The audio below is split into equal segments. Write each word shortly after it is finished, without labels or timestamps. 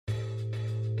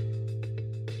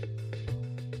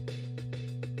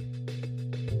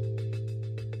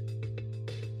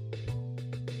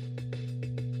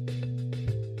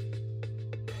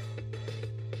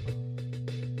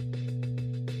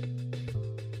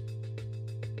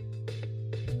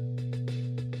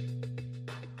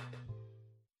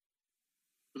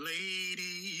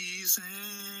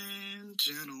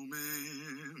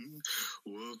gentlemen,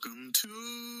 welcome to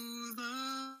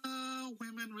the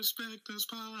Women Respect Us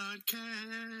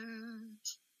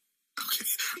podcast. Okay,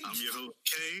 I'm your host,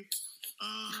 Kay.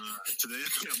 Today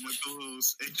I got my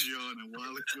co-hosts, Adrian and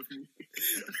Wally with me.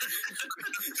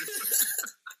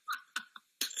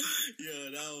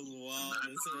 Yeah, that was wild.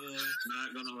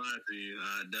 Not gonna lie to you,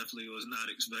 I definitely was not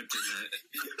expecting that.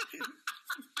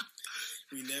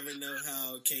 We never know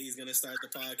how Kay's gonna start the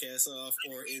podcast off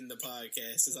or end the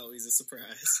podcast. It's always a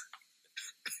surprise.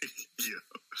 Yeah.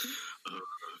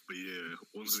 But yeah,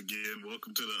 once again,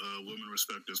 welcome to the Women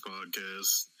Respect Us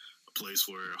podcast, a place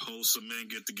where wholesome men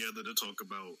get together to talk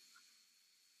about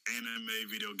anime,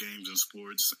 video games, and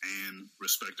sports, and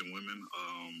respecting women.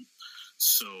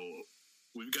 So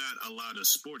we've got a lot of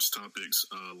sports topics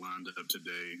lined up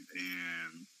today,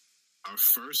 and our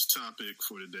first topic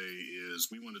for today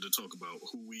is we wanted to talk about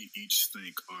who we each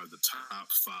think are the top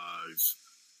 5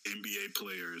 NBA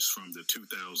players from the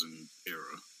 2000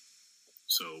 era.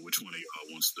 So which one of y'all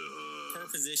wants to per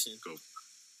position go?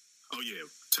 Oh yeah,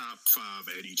 top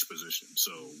 5 at each position.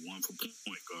 So one for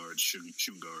point guard, shooting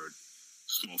guard,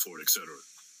 small forward, etc.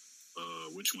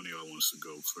 Which one of y'all wants to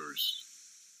go first?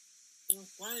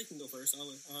 Wiley can go first. I'll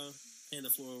hand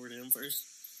the floor over to him first.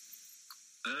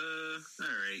 All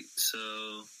right. So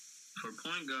for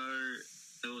point guard,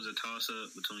 it was a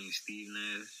toss-up between Steve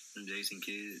Nash and Jason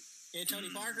Kidd. And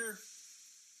Tony Parker?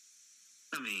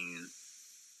 I mean,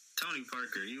 Tony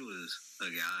Parker, he was a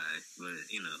guy, but,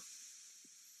 you know,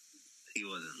 he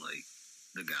wasn't, like,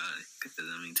 the guy. Because,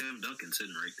 I mean, Tim Duncan's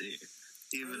sitting right there.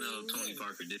 Even though Tony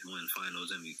Parker did win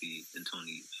Finals MVP in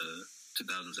 2007.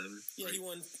 Yeah, right? He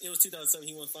won. It was 2007.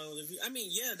 He won Finals MVP. I mean,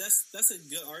 yeah, that's a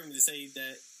good argument to say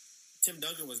that Tim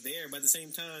Duncan was there, but at the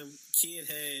same time, Kidd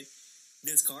had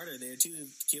Vince Carter there too.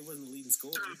 Kidd wasn't the leading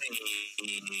scorer.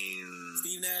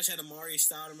 Steve Nash had Amari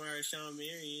Stoudemire, Sean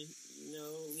Marion. You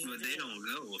know, but they don't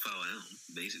go without him,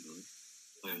 basically,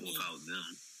 or without them.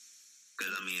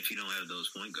 Because I mean, if you don't have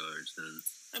those point guards, then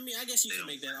I mean, I guess you can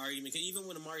make that argument. Because even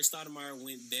when Amari Stoudemire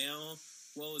went down,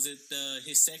 what was it?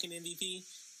 His second MVP,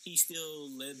 he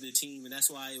still led the team, and that's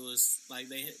why it was like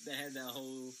they had that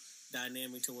whole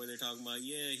dynamic to where they're talking about,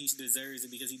 yeah, he deserves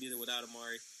it because he did it without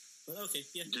Amari. But okay,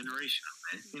 yeah, generational,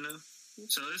 man, you know.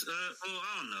 So it's I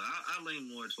don't know. I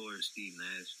lean more towards Steve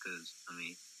Nash because I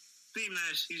mean, Steve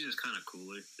Nash, he's just kind of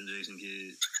cooler than Jason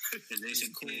Kidd. And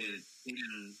Jason Kidd, he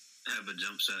didn't have a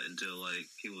jump shot until like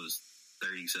he was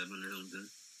 37 or something.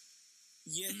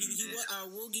 Yeah, I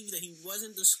will give you that he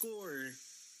wasn't the scorer.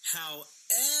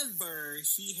 However,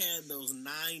 he had those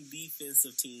 9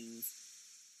 defensive teams.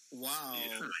 Wow.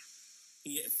 Yeah.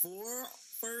 He had 4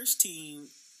 first team,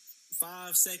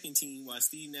 5 second team, while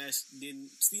Steve Nash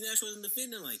didn't. Steve Nash wasn't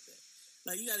defending like that.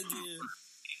 Like, you got to give.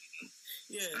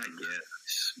 Yeah. I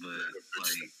guess. But,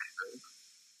 like,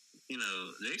 you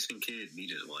know, Jason Kidd beat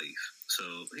his wife.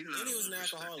 So, he's not. And he was an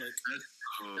alcoholic.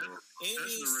 That's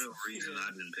the real reason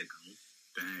I didn't pick him.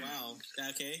 Dang. Wow.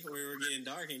 Okay. We're getting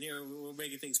dark in here. We're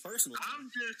making things personal. I'm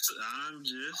just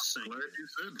saying. Glad you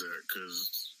said that,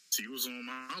 because he was on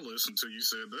my list until you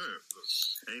said that.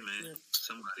 Hey, man,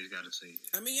 somebody's got to say it.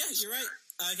 I mean, yeah, you're right.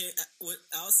 Okay,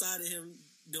 outside of him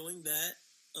doing that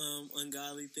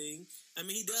ungodly thing, I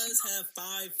mean, he does have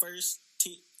 5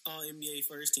 All-NBA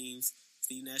first teams.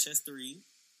 Steve Nash has 3.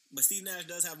 But Steve Nash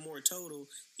does have more total.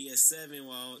 He has 7,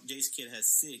 while Jason Kidd has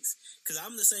 6. Because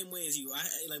I'm the same way as you.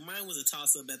 Mine was a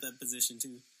toss-up at that position,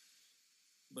 too.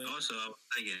 But also, I was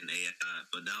thinking AI,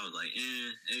 but that was like,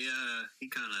 AI, he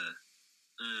kind of...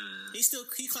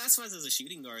 He classifies as a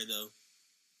shooting guard though.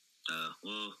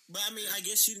 Well, but I mean, I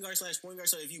guess shooting guard / point guard.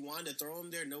 So if you wanted to throw him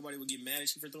there, nobody would get mad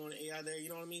at you for throwing AI there. You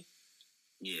know what I mean?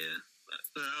 Yeah,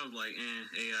 but I was like,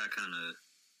 AI kind of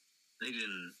he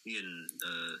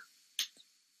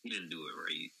didn't do it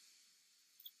right.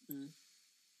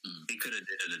 He could have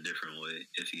did it a different way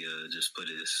if he just put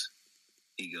his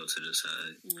ego to the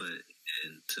side,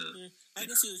 I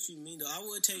can see what you mean though. I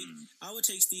would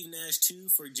take Steve Nash too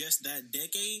for just that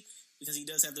decade because he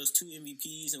does have those 2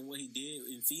 MVPs and what he did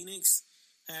in Phoenix.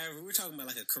 However, we're talking about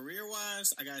like a career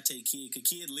wise, I gotta take Kidd because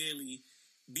Kidd literally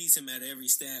beats him at every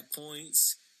stat: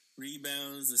 points,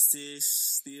 rebounds,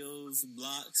 assists, steals,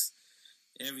 blocks,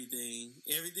 everything.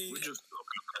 We're just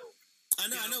I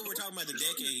know. We're talking about the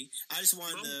decade. I just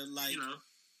wanted to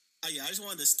I just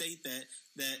wanted to state that.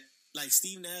 Like,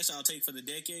 Steve Nash, I'll take for the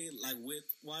decade, like, with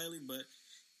Wiley, but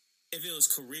if it was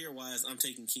career-wise, I'm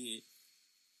taking Kidd.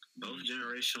 Both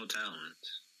generational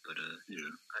talents, but, yeah.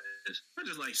 I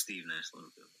just like Steve Nash a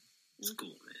little bit. It's cool,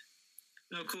 man.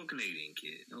 You know, cool Canadian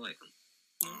kid. I like him.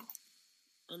 Yeah.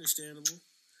 Understandable.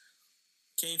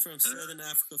 Came from Southern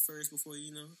Africa first before,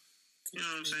 you know. You know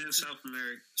what I'm saying? South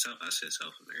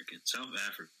African,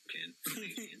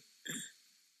 Canadian.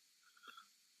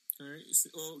 All right. So,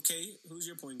 okay, who's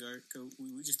your point guard?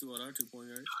 We just threw out our 2 point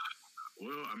guards.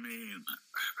 Well, I mean,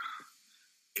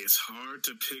 it's hard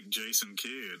to pick Jason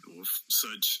Kidd with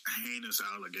such heinous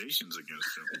allegations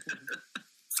against him.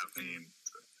 I mean,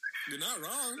 you're not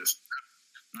wrong.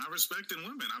 Not respecting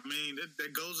women. I mean,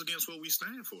 that goes against what we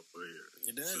stand for here.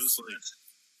 It does. So it's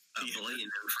like a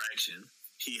blatant infraction.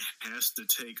 He has to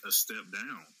take a step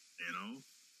down, you know?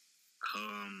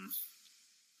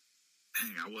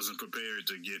 Dang, I wasn't prepared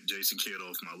to get Jason Kidd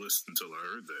off my list until I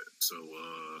heard that. So,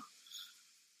 I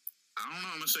don't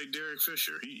know. I'm going to say Derek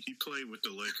Fisher. He played with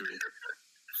the Lakers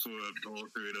for all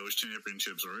 3 of those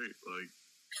championships, right? Like,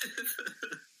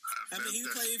 I mean, he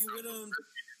played with them.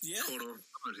 Yeah. Caught off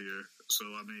guard here. So,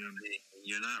 I mean,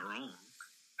 you're not wrong.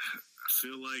 I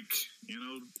feel like, you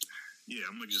know, yeah,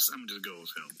 I'm gonna just go with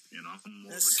him. You know, I'm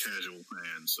more of a casual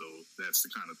fan, so that's the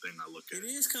kind of thing I look at. It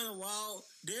is kind of wild.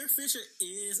 Derek Fisher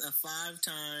is a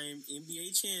 5-time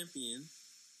NBA champion,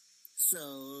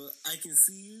 so I can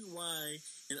see why.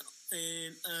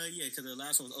 And yeah, because the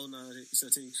last one was 09,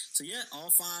 13. So yeah, all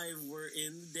 5 were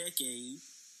in the decade.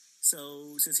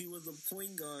 So since he was the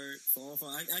point guard for all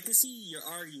 5, I can see your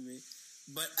argument.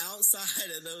 But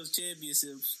outside of those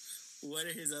championships, what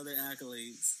are his other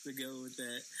accolades to go with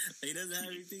that? He doesn't have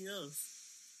anything else.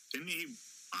 Didn't he?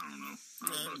 I don't know.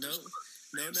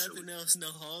 No, nothing else.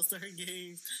 No All-Star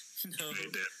games. No.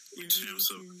 Made that champs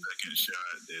of second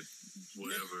shot that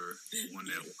whatever won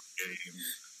that one game.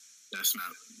 That's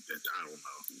not. I don't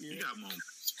know. Yeah. He got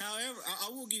moments. However, I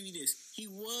will give you this. He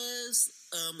was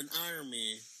an Iron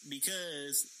Man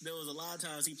because there was a lot of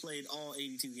times he played all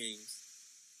 82 games.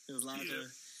 There was a lot of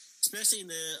times. Especially in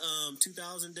the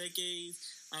 2000 decade,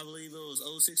 I believe it was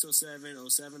 06, 07,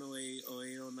 07, 08,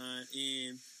 08, 09,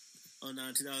 and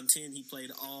 09, 2010. He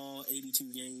played all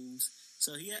 82 games,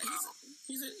 so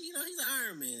he's an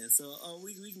Iron Man. So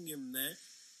we can give him that.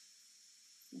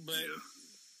 But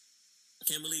I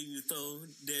can't believe you throw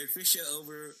Derek Fisher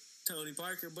over Tony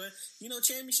Parker. But you know,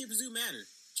 championships do matter.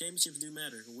 Championships do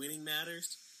matter. Winning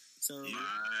matters. So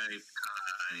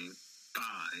 5-time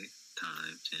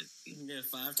champion. Yeah,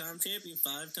 5-time champion,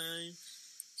 5-time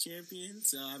champion.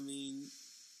 So I mean,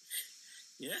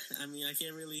 yeah, I mean I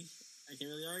can't really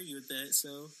argue with that.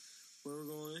 So where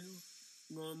we're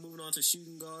moving on to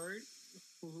shooting guard.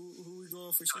 Who we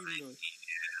going for shooting guard?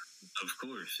 Yeah, of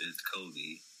course it's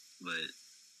Kobe, but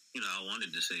you know I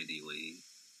wanted to say D Wade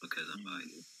because I'm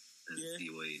biased. And D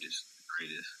Wade is the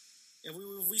greatest. If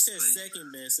we said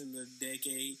second best in the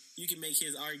decade, you can make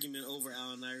his argument over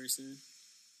Allen Iverson.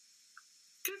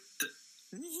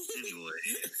 Anyway,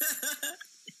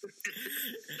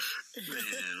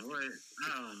 man, what I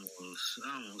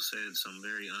almost said some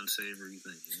very unsavory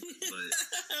things, but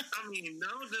I mean,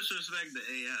 no disrespect to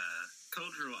AI,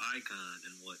 cultural icon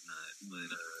and whatnot, but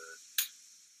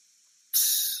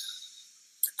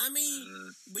I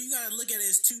mean, but you gotta look at it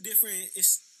as 2 different.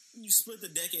 You split the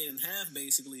decade in half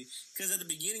basically, because at the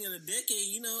beginning of the decade,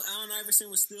 you know, Allen Iverson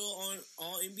was still on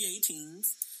all NBA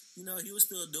teams. You know, he was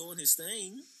still doing his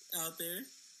thing out there.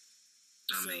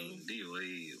 I mean, D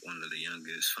Wade, one of the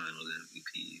youngest Finals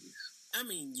MVPs. I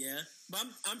mean, yeah, but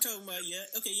I'm talking about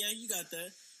you got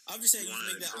that. I'm just saying you can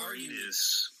make that argument.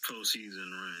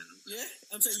 Postseason run. Yeah,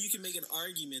 I'm saying you can make an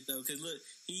argument though, because look,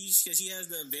 he has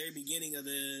the very beginning of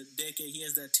the decade. He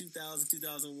has that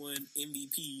 2000-2001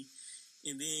 MVP,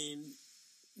 and then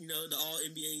you know the All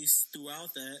NBAs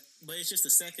throughout that. But it's just the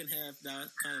second half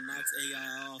that kind of knocks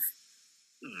AI off.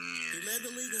 He led the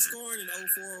league in scoring in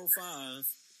 04-05.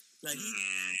 Like he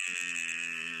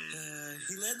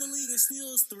led the league in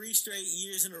steals 3 straight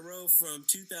years in a row from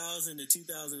 2000 to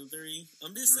 2003.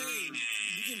 I'm just saying,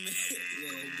 you can make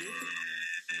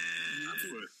I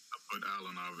put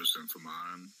Allen Iverson for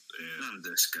mine. And I'm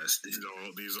disgusted.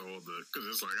 These are all the, because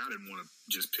it's like I didn't want to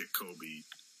just pick Kobe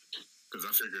because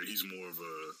I figured he's more of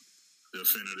a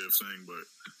definitive thing, but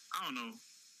I don't know.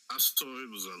 I saw he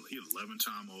was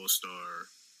 11-time All-Star.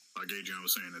 Like Adrian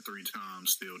was saying, a 3-time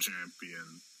Steel champion.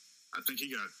 I think he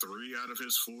got 3 out of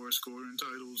his 4 scoring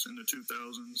titles in the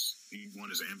 2000s. He won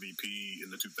his MVP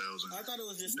in the 2000s. I thought it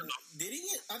was just did he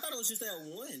get? I thought it was just that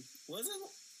one. Was it?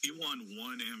 He won 1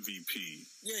 MVP.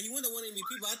 Yeah, he won the 1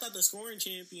 MVP, but I thought the scoring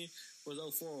champion was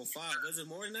 04-05. Was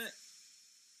it more than that?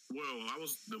 Well,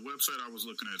 the website I was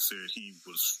looking at said he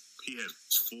had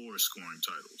 4 scoring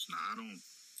titles. Now I don't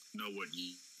know what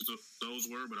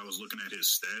those were, but I was looking at his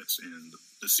stats, and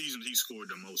the season he scored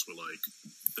the most were like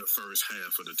the first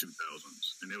half of the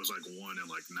 2000s, and it was like 1 in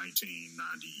like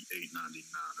 1998,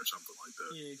 99 or something like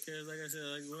that. Yeah, because like I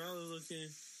said, like when I was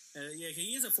looking,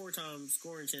 he is a 4-time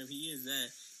scoring champ. He is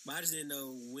that. But I just didn't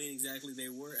know when exactly they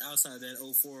were outside of that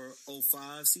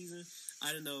 04-05 season.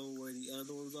 I didn't know where the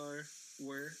other ones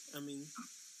were. I mean...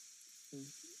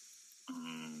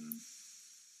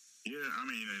 Yeah, I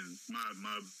mean, and my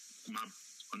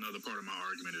another part of my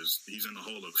argument is he's in the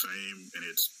Hall of Fame, and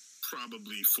it's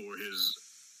probably for his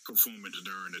performance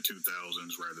during the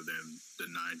 2000s rather than the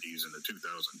 90s and the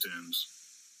 2010s.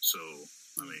 So,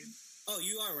 I mean... Oh,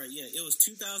 you are right. Yeah, it was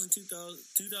 2000,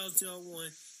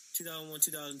 2001,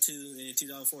 2002, and in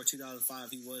 2004, 2005,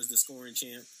 he was the scoring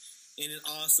champ. And then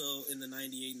also in the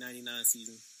 98-99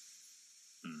 season.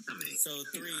 I mean, so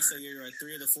you're right.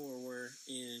 3 of the 4 were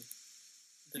in...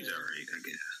 He's all right, I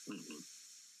guess. Mm-hmm.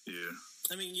 Yeah.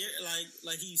 I mean, you're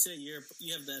like he said, you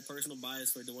have that personal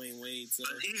bias for Dwayne Wade. So.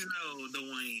 But he's no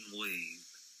Dwayne Wade.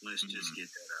 Let's just get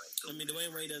that out. I mean,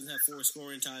 Dwayne Wade doesn't have 4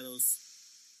 scoring titles.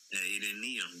 Yeah, he didn't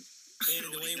need them.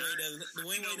 And Dwayne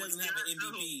Wade doesn't have an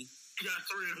MVP. He got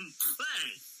 3 of them.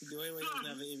 Dwayne Wade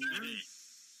doesn't have an MVP.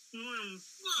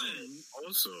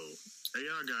 Also,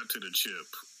 AI got to the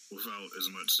chip without as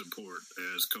much support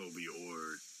as Kobe or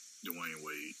Dwayne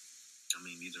Wade. I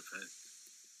mean, these are facts.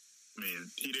 I mean,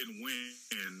 he didn't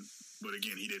win, but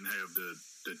again, he didn't have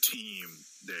the team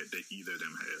that either of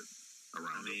them had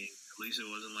around him. At least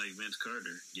it wasn't like Vince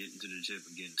Carter getting to the chip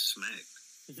and getting smacked.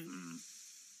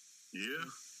 Yeah.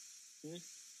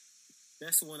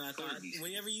 That's the one I thought.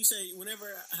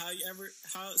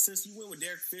 Since you went with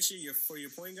Derek Fisher for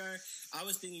your point guard, I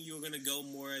was thinking you were going to go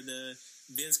more of the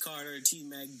Vince Carter,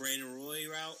 T-Mac, Brandon Roy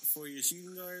route for your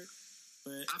shooting guard.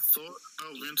 But I thought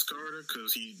about Vince Carter because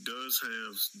he does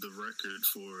have the record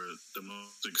for the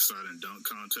most exciting dunk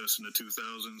contest in the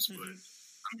 2000s, but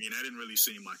I mean, that didn't really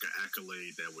seem like an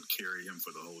accolade that would carry him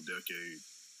for the whole decade.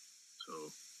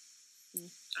 So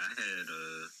I had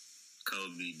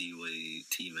Kobe, D-Wade,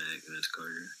 T-Mac, Vince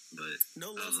Carter, but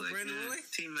no love for Brandon Roy?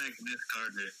 T-Mac, Vince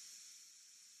Carter.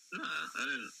 Nah, I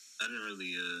didn't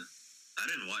really I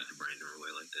didn't watch Brandon Roy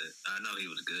like that. I know he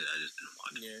was good, I just didn't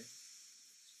watch him.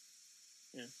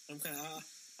 Yeah, I'm kind of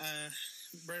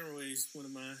Brandon Roy is one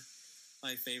of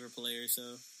my favorite players,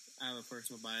 so I have a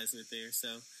personal bias with there. So,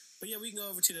 but yeah, we can go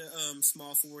over to the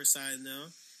small forward side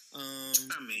now.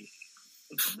 I mean,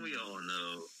 we all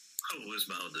know who it's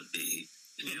about to be.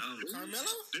 Carmelo?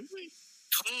 Did we?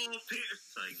 Paul Pierce.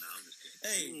 Like, no, I'm just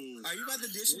kidding. Hey, are you about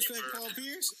to disrespect Paul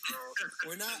Pierce?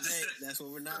 We're not. Hey, that's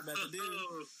what we're not about to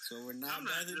do. So we're not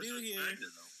about to do here.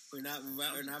 We're not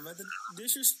about to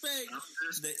disrespect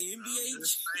the NBA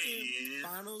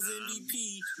Finals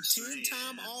MVP,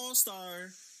 10-time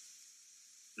All-Star.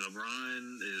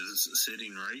 LeBron is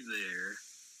sitting right there.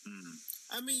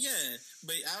 I mean, yeah,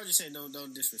 but I was just saying,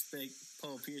 don't disrespect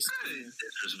Paul Pierce. I didn't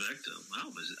disrespect him. I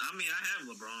have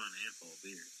LeBron and Paul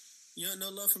Pierce. You don't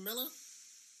know love for Melo?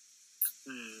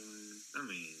 I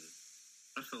mean,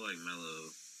 I feel like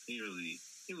Melo, he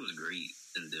was great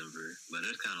in Denver, but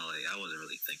it's kind of like I wasn't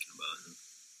really thinking about him.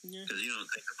 Yeah. Because you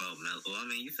don't think about Melo. Well, I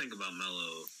mean, you think about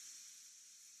Melo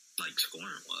like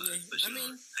scoring wise, but you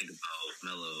don't think about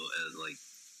Melo as like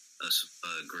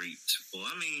a great. Well,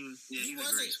 I mean, yeah, he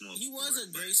was a great small. He was a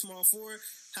great small forward.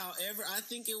 However, I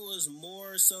think it was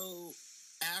more so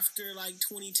after like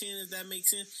 2010, if that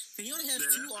makes sense. He only has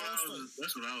 2 All-Stars.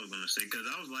 That's what I was going to say, because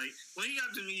I was like, when he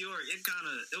got to New York,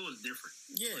 it was different.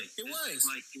 Yeah, like, it was.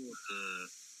 Like he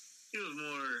was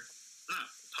more not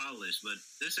polished, but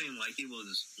it seemed like he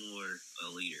was more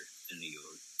a leader in New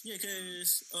York. Yeah,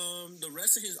 because the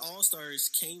rest of his All-Stars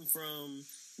came from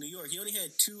New York. He only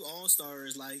had 2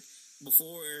 All-Stars like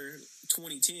before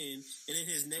 2010, and then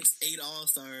his next 8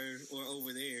 All-Stars were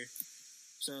over there.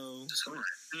 So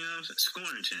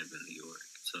scoring champ in New York.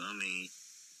 So I mean,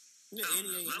 yeah,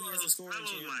 he has a scoring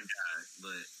champ. Melo's my guy,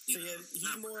 but so yeah,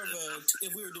 he's more of a.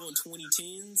 If we were doing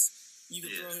 2010s, you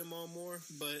could throw him on more.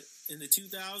 But in the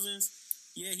 2000s,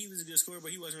 yeah, he was a good scorer, but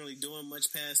he wasn't really doing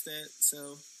much past that.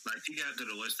 So like he got to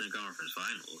the Western Conference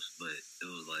Finals, but it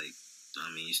was like, I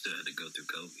mean, you still had to go through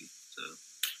Kobe. So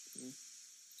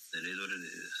that is what it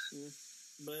is.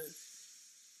 But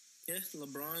yeah,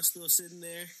 LeBron's still sitting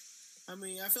there. I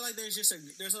mean, I feel like there's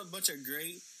a bunch of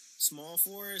great small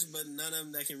forwards, but none of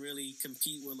them that can really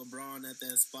compete with LeBron at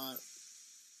that spot.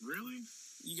 Really?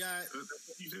 You got... That's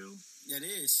what you do? That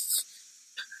is.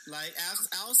 Like,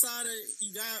 outside of...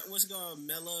 You got, what's it called,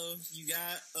 Melo. You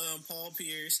got Paul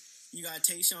Pierce. You got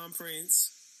Tayshaun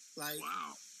Prince. Like...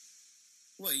 Wow.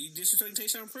 What, you disrespecting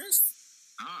Tayshaun Prince?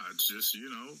 It's just,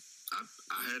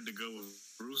 I had to go with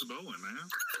Bruce Bowen, man.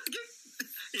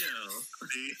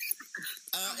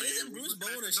 Isn't Bruce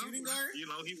Bowen a shooting guard? He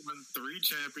won 3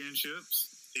 championships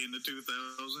in the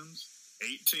 2000s.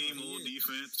 8-team all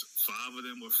defense. 5 of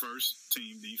them were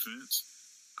first-team defense.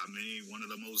 I mean, one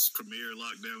of the most premier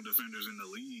lockdown defenders in the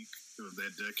league of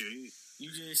that decade.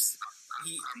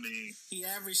 He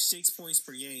averaged 6 points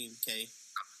per game, okay?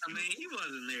 I mean, he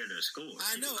wasn't there to score.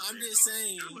 I know. I'm just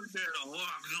saying. He was there to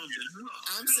walk something.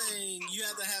 I'm saying you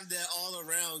have to have that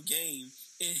all-around game.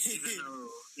 Even though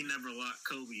he never locked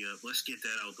Kobe up. Let's get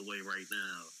that out the way right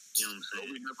now. You know what I'm saying?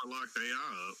 Kobe never locked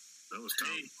AI up. That was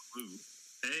Tom Blue.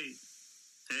 Hey.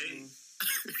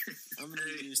 I'm gonna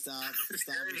need you to stop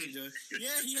what you're doing.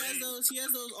 Yeah, he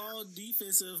has those all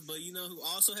defensive, but you know who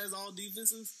also has all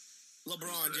defensive?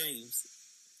 LeBron James.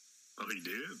 Oh, he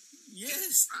did?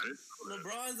 Yes.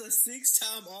 LeBron's a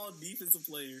 6-time all defensive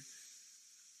player.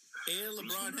 And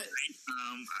LeBron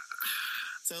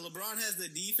LeBron has the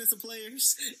defensive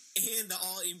players and the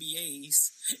all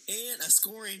NBAs and a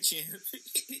scoring champ.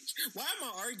 Why am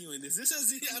I arguing this? I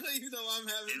don't even know why I'm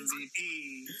having MVP.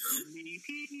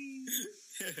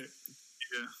 Yeah,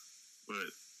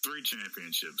 but 3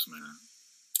 championships, man.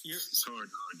 It's hard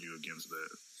to argue against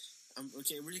that.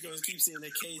 Okay, we're just going to keep saying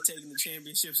that K taking the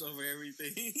championships over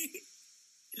everything.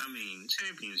 I mean,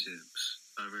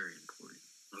 championships are very important,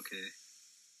 okay?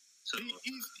 So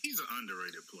he's an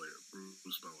underrated player,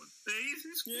 Bruce Bowen.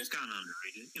 He's kind of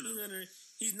underrated, you know.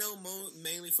 He's known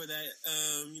mainly for that,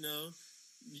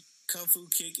 kung fu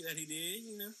kick that he did,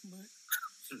 you know.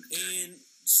 And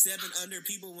stepping under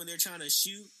people when they're trying to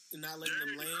shoot and not letting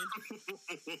them land.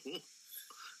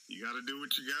 You got to do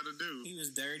what you got to do. He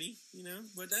was dirty, you know,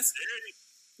 but that's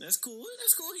cool.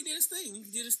 That's cool. He did his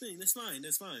thing. That's fine.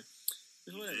 It's whatever.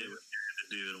 The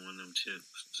dude to win them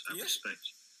chips. I respect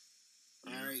you.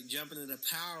 All right, jumping to the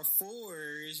power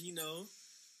forwards, you know.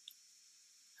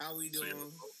 How we doing? So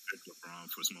pick LeBron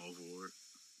for small forward.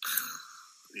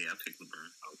 Yeah, I picked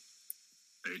LeBron.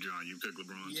 Adrian, you picked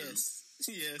LeBron Yes. too?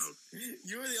 Yes. Okay.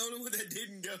 You were the only one that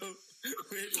didn't go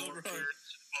with LeBron.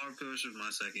 Paul Pierce was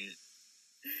my second.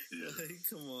 Yeah.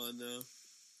 Come on, though.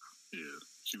 Yeah,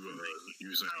 you were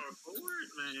saying power forward,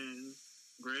 man.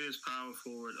 Greatest power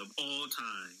forward of all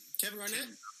time. Kevin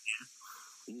Garnett?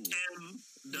 Tim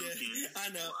Duncan. Yeah, I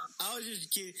know. Wow. I was just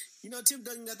kidding. You know, Tim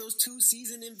Duncan got those 2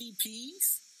 season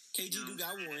MVPs. KG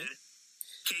got one.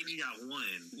 KG got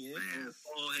one. Yeah. Man,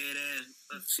 bald head ass.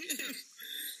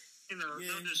 You know,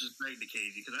 no disrespect to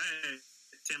KG because I had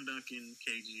Tim Duncan,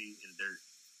 KG, and Dirk.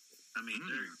 I mean,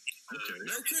 Dirk. Okay.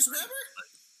 No Chris Webber?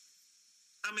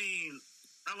 I mean,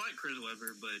 I like Chris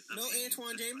Webber, but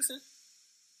Antoine Jameson?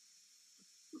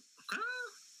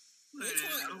 Man,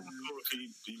 I don't know if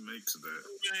he makes that.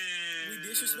 We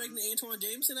disrespecting Antoine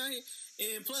Jameson out here,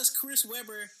 and plus Chris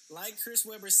Webber, like Chris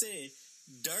Webber said,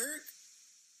 Dirk,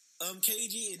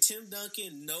 KG, and Tim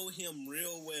Duncan know him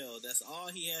real well. That's all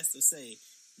he has to say.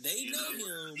 They know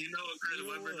him. You know what Chris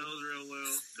Webber knows real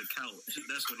well? The couch.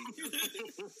 That's what he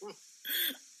knows.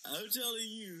 I'm telling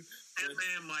you. That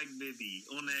man Mike Bibby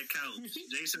on that couch.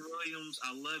 Jason Williams,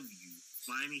 I love you.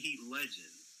 Miami Heat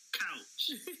legend.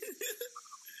 Couch.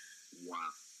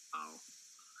 Wow.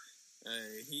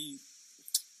 Hey,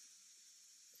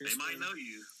 they might know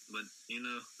you, but you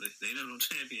know they know them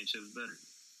championships better.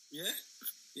 Yeah,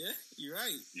 you're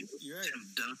right. You're right.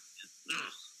 Tim Duncan.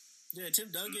 Yeah,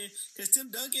 Tim Duncan, because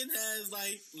Tim Duncan has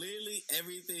like literally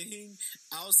everything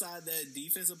outside that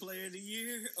defensive player of the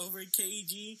year over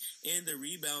KG and the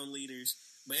rebound leaders,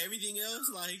 but everything else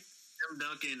like Tim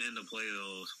Duncan in the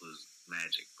playoffs was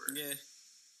magic, bro. Yeah.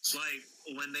 It's like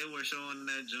when they were showing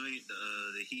that joint,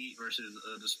 the Heat versus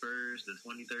the Spurs, the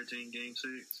 2013 Game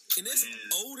 6. And this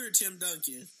older Tim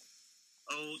Duncan.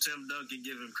 Old Tim Duncan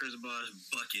giving Chris Bosh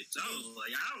buckets. I was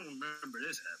like, I don't remember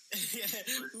this happening. Yeah,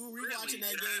 we were rewatching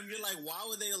that game. You're like, why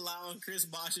would they allow Chris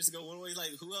Bosh to go one way?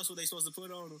 Like, who else were they supposed to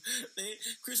put on him?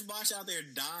 Chris Bosh out there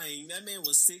dying. That man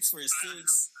was 6 for 6.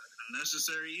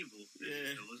 Necessary evil.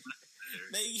 Yeah. It was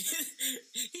necessary.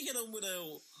 He hit him with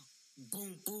a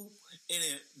boom, boom, and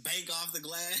it bank off the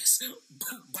glass.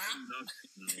 Boom, bop.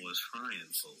 Duncan was frying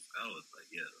folk. I was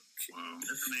like, yeah. Wow,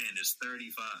 this man is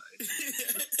 35.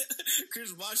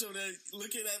 Chris Bosh on there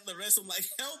looking at the rest of them like,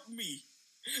 help me.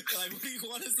 Like, what do you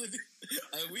want us to do?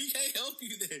 Like, we can't help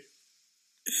you there.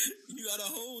 You got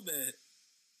to hold that.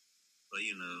 But,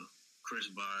 you know, Chris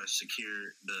Bosh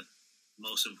secured the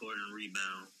most important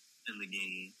rebound in the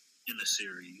game, in the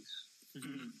series.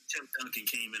 Mm-hmm. Tim Duncan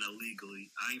came in illegally.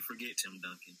 I ain't forget Tim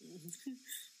Duncan.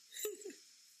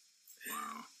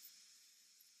 Wow.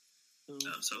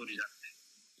 So who did I pick?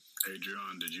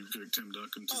 Adrian, did you pick Tim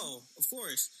Duncan too? Oh, of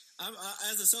course.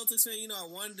 As a Celtics fan, you know, I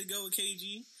wanted to go with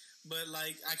KG, but,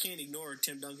 like, I can't ignore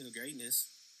Tim Duncan's greatness.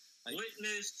 Like,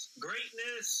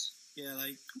 greatness. Yeah,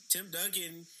 like, Tim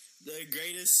Duncan the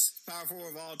greatest power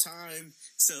forward of all time.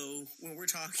 So when we're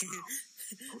talking,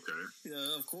 okay,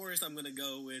 of course I'm going to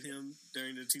go with him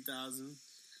during the 2000s.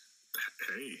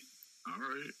 Hey, all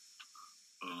right.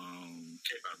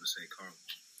 Came out to say Carl.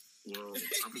 Well,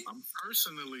 I'm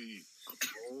personally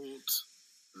appalled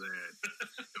that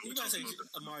you about to say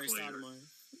Amari Stoudemire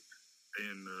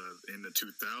in the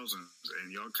 2000s,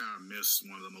 and y'all kind of missed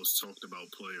one of the most talked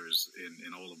about players in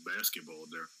all of basketball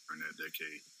during that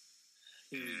decade.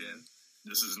 And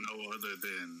this is no other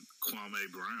than Kwame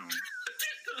Brown.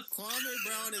 Kwame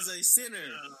Brown is a center.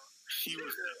 He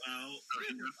was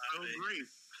so great.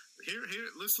 Here,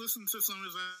 let's listen to some of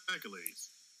his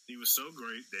accolades. He was so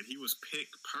great that he was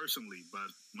picked personally by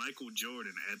Michael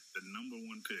Jordan at the number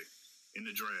 1 pick in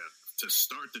the draft to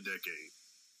start the decade.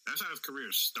 That's how his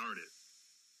career started.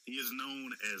 He is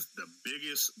known as the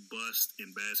biggest bust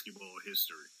in basketball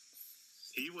history.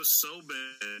 He was so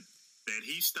bad that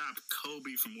he stopped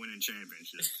Kobe from winning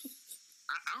championships.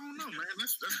 I don't know, man.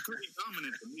 That's pretty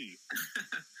dominant to me.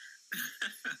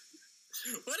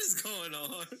 What is going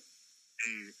on?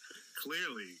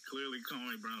 Clearly,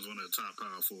 Kwame Brown's one of the top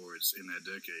power forwards in that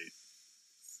decade.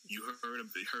 You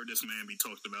heard this man be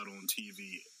talked about on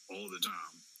TV all the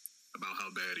time about how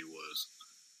bad he was.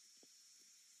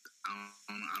 I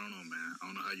don't know, man. I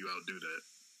don't know how you outdo that.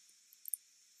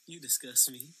 You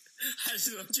disgust me. I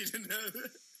just want you to know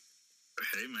that.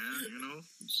 Hey, man,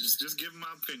 just give my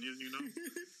opinion,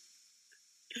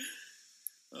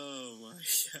 Oh, my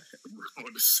God.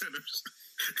 On the centers.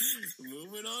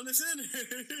 Moving on to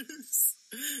centers.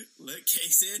 Look, K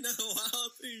said another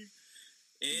wild thing.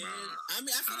 And, I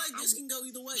feel like this can go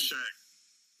either way. Shaq.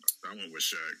 I went with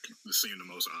Shaq. This seemed the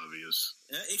most obvious.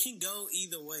 It can go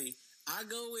either way. I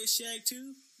go with Shaq,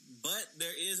 too, but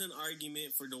there is an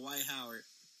argument for Dwight Howard.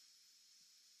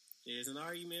 There's an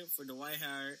argument for Dwight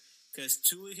Howard because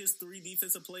 2 of his 3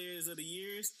 defensive players of the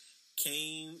years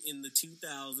came in the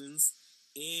 2000s.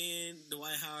 And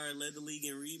Dwight Howard led the league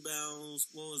in rebounds.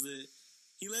 What was it?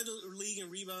 He led the league in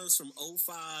rebounds from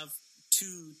 2005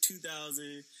 to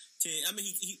 2010.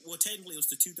 Technically it was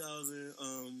the 2000.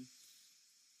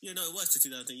 It was the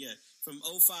 2010. Yeah, from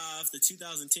 2005 to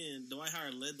 2010, Dwight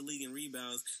Howard led the league in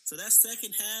rebounds. So that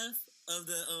second half of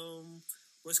the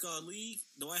league,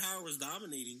 Dwight Howard was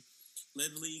dominating.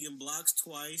 Led the league in blocks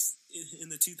twice in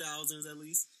the 2000s at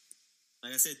least.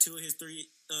 Like I said, 2 of his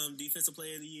 3 defensive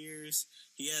player of the years.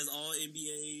 He has all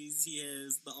NBAs. He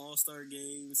has the All-Star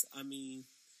games.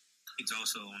 He's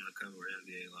also on the cover of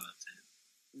NBA Live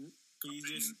 10.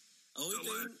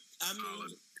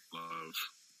 Solid love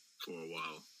for a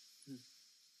while.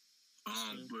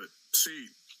 But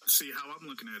see how I'm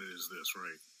looking at it is this,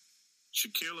 right?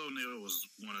 Shaquille O'Neal was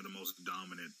one of the most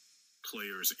dominant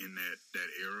players in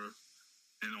that era.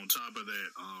 And on top of that,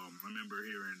 I remember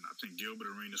hearing, I think Gilbert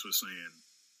Arenas was saying,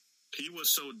 he was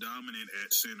so dominant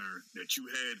at center that you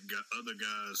had other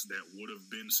guys that would have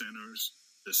been centers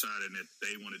deciding that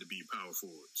they wanted to be power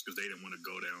forwards because they didn't want to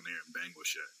go down there and bang with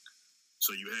Shaq.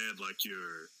 So you had like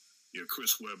your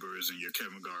Chris Webbers and your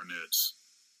Kevin Garnetts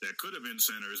that could have been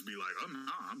centers be like, oh,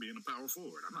 no, I'm being a power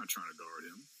forward. I'm not trying to guard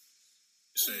him.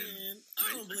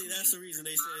 I don't believe that's the reason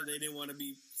they said they didn't want to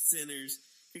be centers.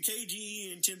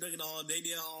 KG and Tim Duncan they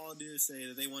did say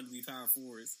that they wanted to be power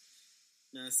forwards,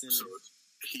 not centers. So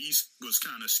he was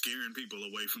kind of scaring people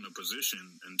away from the position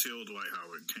until Dwight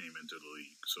Howard came into the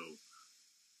league. So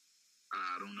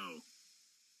I don't know.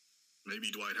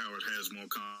 Maybe Dwight Howard has more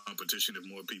competition if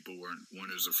more people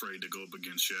weren't as afraid to go up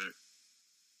against Shaq.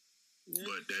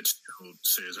 Yeah. But that still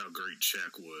says how great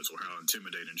Shaq was or how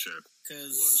intimidating Shaq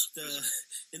was. Because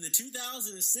in the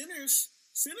 2000s, centers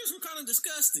were kind of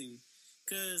disgusting.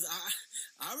 Because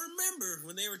I remember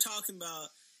when they were talking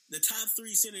about the top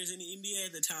 3 centers in the NBA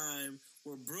at the time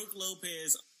were Brook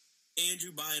Lopez,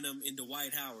 Andrew Bynum, and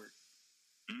Dwight Howard.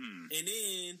 And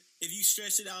then if you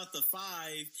stretch it out to 5,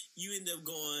 you end up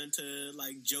going to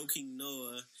like Joakim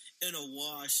Noah and a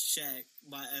wash Shaq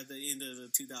at the end of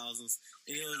the 2000s.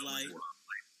 And it was like,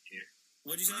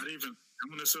 what'd you say? Not even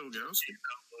Eminence Ilgauskas.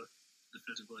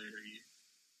 Defensive player of the year.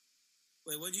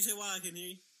 Wait, what'd you say? Why I couldn't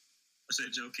hear you? I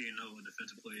said Joakim Noah,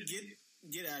 defensive player of the year.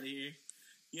 Get out of here.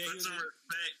 Yeah, put some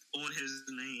respect on his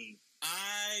name.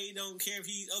 I don't care if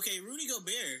Rudy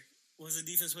Gobert was a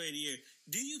defense player of the year.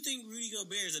 Do you think Rudy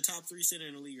Gobert is a top 3 center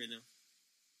in the league right now?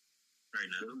 Right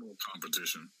now. There's more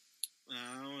competition.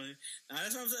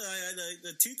 That's what I'm saying.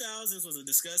 The 2000s was a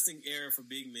disgusting era for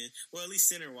big men. Well, at least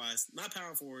center-wise. Not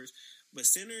power forwards, but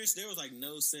centers, there was like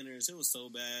no centers. It was so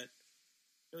bad.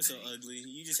 It was so ugly.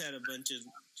 You just had a bunch of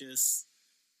just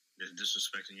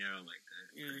disrespecting Yao like that.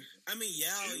 Yeah. I mean,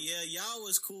 Yao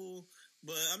was cool,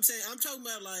 but I'm talking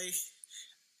about like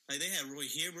Like, they had Roy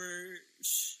Hibbert.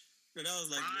 No, that was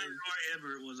like... Roy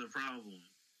Hibbert was a problem.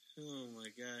 Oh,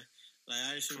 my God. Like,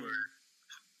 I just... For,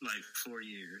 4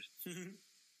 years.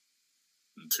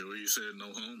 Until he said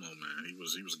no homo, man. He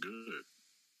was good.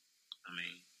 I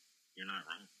mean, you're not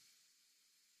wrong.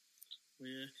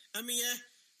 Yeah. I mean, yeah.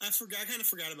 I kind of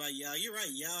forgot about Yao. You're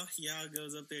right. Yao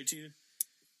goes up there, too.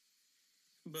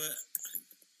 But...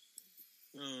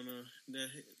 I don't know.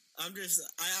 I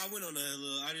went on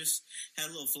I just had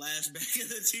a little flashback in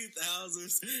the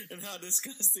 2000s and how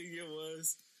disgusting it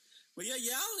was. But yeah,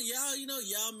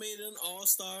 Yao made an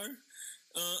all-star.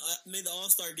 Made the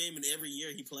all-star game in every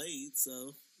year he played.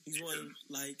 So he's won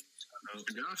like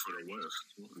the guy for the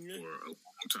West for a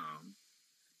long time.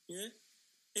 Yeah.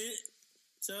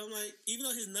 So I'm like, even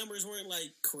though his numbers weren't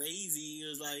like crazy, it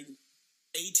was like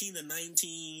 18 to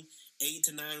 19, 8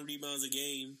 to 9 rebounds a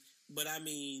game. But I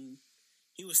mean,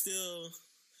 he was still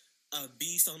a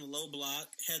beast on the low block,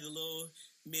 had the little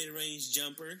mid-range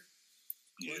jumper.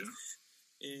 Yeah.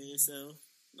 And so,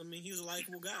 I mean, he was a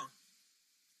likable guy.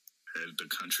 Had the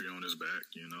country on his back,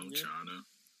 China.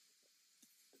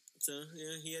 So,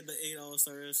 yeah, he had the 8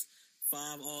 All-Stars,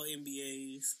 5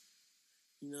 All-NBAs.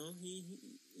 He's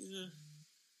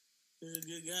a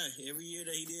good guy. Every year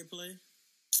that he did play,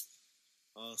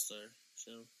 All-Star.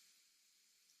 So,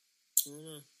 I don't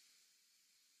know.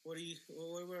 What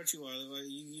about you, Arlen?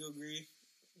 You agree,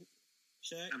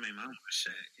 Shaq? I mean, mine was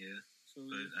Shaq, yeah. So,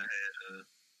 but I had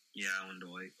Yao and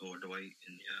Dwight, or Dwight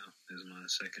and Yao as my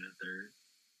second and third.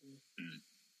 Mm.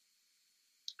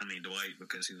 I mean, Dwight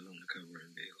because he was on the cover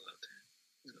of NBA Live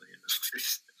 10. So,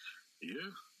 Yeah,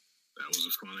 that was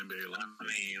a fun NBA Live. I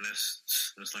mean,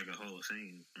 that's like a Hall of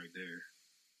Fame right there.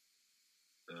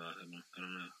 So, I don't know.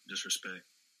 Just respect.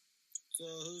 So,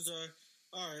 who's our...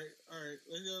 All right.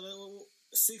 Let's go.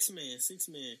 6 man.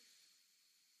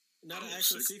 Not an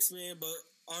actual 6 man, but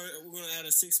we're going to add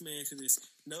a 6 man to this.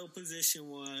 No position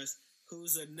wise.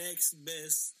 Who's the next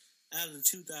best out of the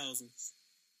 2000s?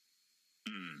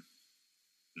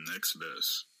 Next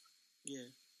best. Yeah.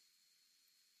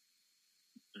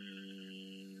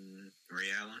 Ray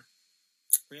Allen.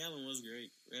 Ray Allen was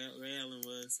great. Ray Allen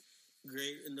was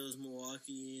great in those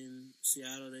Milwaukee and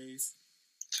Seattle days.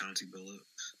 Chauncey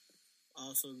Billups.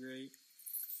 Also great.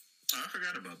 Oh, I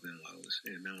forgot about Ben Wallace.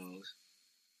 Yeah, Ben Wallace.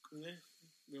 Yeah.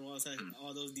 Ben Wallace had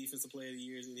all those defensive player of the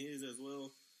years in his as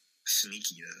well.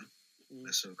 Sneaky, though.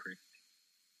 That's so crazy.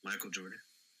 Michael Jordan.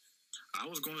 I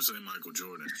was going to say Michael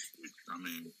Jordan. I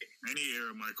mean, any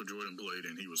era Michael Jordan played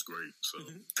in, he was great. So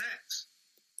Facts.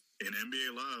 In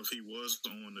NBA Live, he was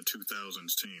on the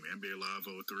 2000s team. NBA Live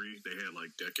 03, they had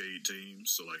like decade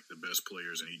teams. So like the best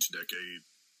players in each decade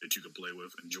that you could play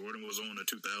with. And Jordan was on the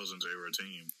 2000s era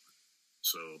team.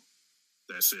 So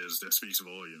that speaks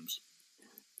volumes.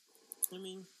 I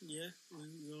mean, yeah.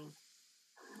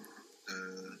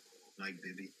 Mike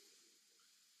Bibby.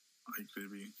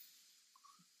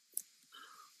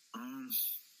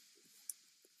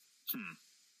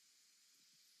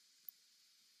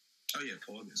 Oh yeah,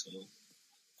 Paul Gasol.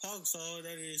 Paul Gasol,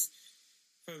 that is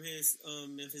from his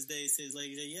Memphis days. Says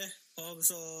like, yeah, Paul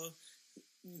Gasol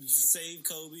saved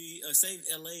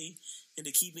LA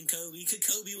into keeping Kobe.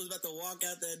 Kobe was about to walk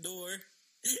out that door.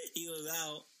 He was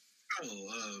out.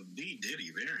 Oh, B.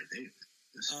 Diddy, Baron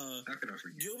Davis. How could I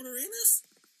forget? Gilbert Arenas?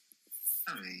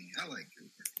 I mean, I like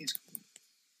Gilbert. He's cool.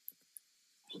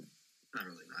 Not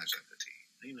really my cup of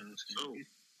tea. You know what I'm saying? So,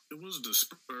 it was the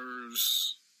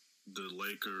Spurs, the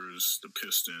Lakers, the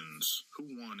Pistons. Who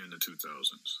won in the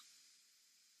 2000s?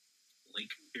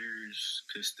 Lakers,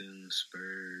 Pistons,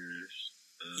 Spurs,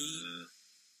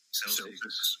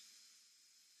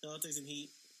 Celtics and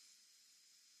Heat.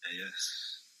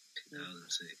 Yes.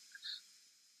 2006.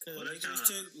 Because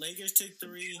Lakers took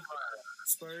 3,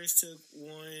 Spurs took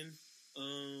 1,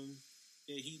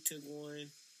 Heat took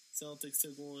 1, Celtics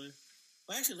took 1.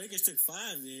 Well, actually, Lakers took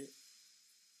 5 then.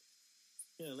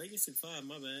 Yeah, Lakers took 5,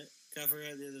 my bad. I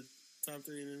forgot they're the top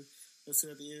 3 and then let's see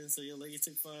at the end. So, yeah, Lakers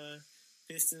took 5,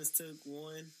 Pistons took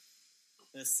 1,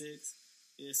 that's 6.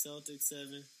 Yeah, Celtics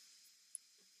 7,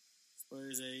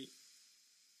 Spurs 8.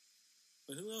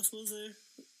 But who else was there?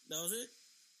 That was it?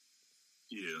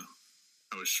 Yeah.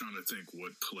 I was trying to think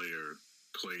what player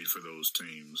played for those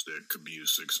teams that could be a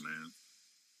 6-man.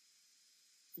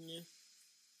 Yeah.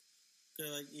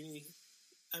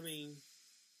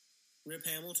 Rip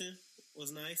Hamilton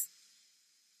was nice.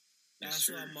 That's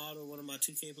who I modeled one of my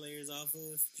 2K players off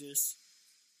of. Just,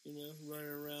 running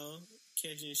around,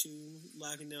 catching and shooting,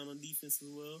 locking down on defense as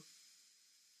well.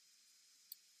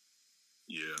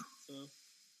 Yeah. So.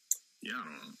 Yeah, I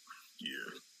don't know.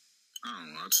 Yeah. I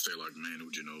don't know. I'd say like Manu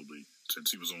Ginobili,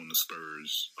 since he was on the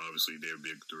Spurs. Obviously, they're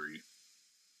big three.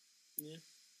 Yeah.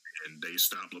 And they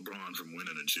stopped LeBron from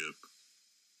winning a chip.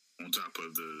 On top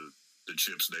of the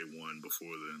chips they won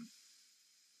before then.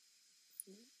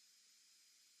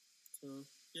 So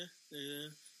yeah.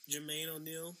 Jermaine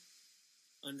O'Neal,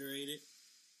 underrated.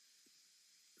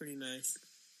 Pretty nice.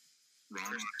 Ron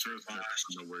Artest,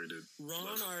 underrated.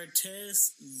 Ron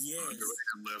Artest, yes.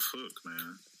 Underrated left hook,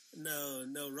 man.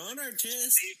 No. Ron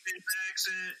Artest.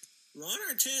 Ron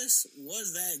Artest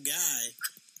was that guy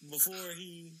before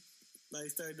he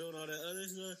started doing all that other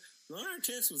stuff. Ron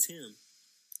Artest was him.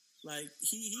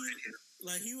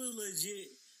 He was legit.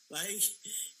 Like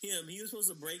him, he was supposed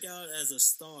to break out as a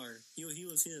star. He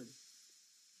was him.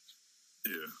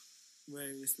 Yeah.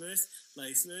 Right,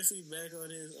 especially back on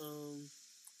his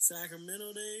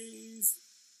Sacramento days.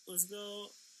 What's it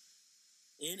called?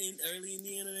 In early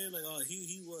Indiana days,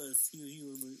 he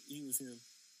was him.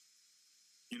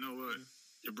 You know what?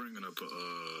 You're bringing up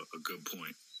a good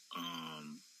point.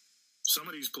 Some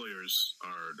of these players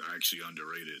are actually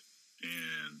underrated,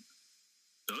 and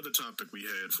the other topic we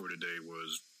had for today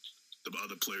was the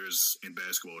other players in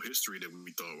basketball history that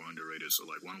we thought were underrated. So,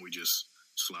 why don't we just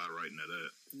slide right into that?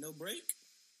 No break?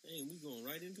 Hey, we going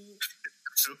right into it?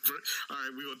 So, all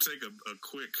right, we're going to take a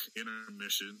quick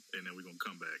intermission, and then we're going to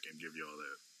come back and give you all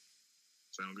that.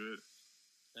 Sound good?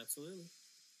 Absolutely.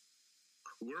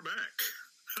 We're back.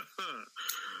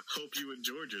 Hope you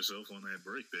enjoyed yourself on that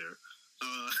break there.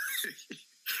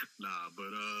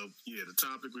 The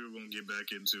topic we were going to get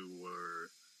back into were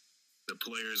the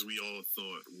players we all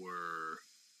thought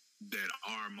that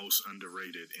are most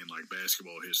underrated in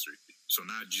basketball history. So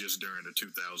not just during the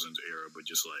 2000s era, but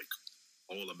just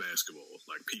all of basketball,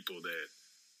 people that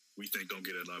we think don't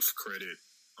get enough credit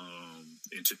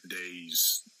in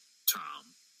today's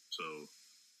time. So,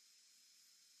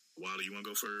 Wiley, you want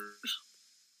to go first?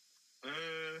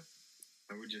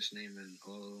 Are we just naming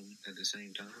all of them at the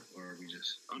same time, or are we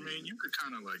just? I mean, you could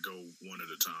kind of go one at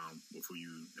a time before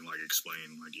you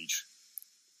explain each.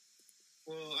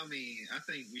 Well, I mean, I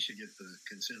think we should get the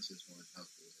consensus one out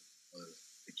of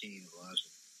Hakeem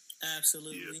Olajuwon.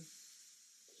 Absolutely.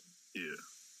 Yeah.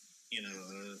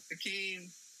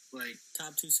 Hakeem,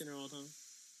 top 2 center all time.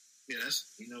 Yeah, that's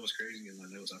what's crazy in my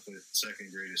notes. I put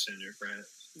second greatest center,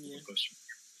 perhaps. Yeah.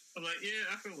 I'm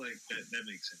I feel like that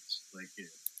makes sense.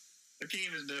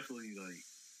 Hakeem is definitely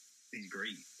he's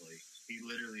great. He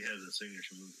literally has a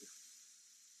signature move.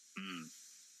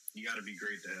 You got to be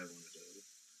great to have one of those.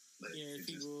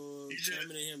 People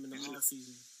examining him in the off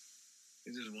season.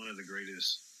 He's just one of the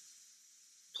greatest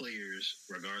players,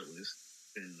 regardless,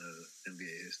 in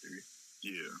NBA history.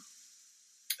 Yeah.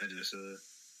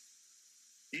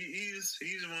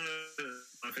 He's one of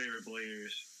my favorite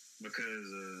players because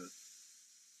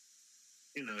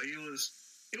he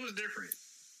was different.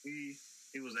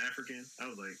 He was African. I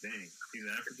was like, dang, he's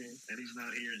African and he's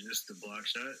not here just to block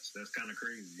shots. That's kind of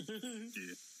crazy.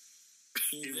 Yeah.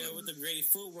 He's there with the great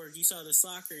footwork. You saw the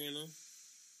soccer in him.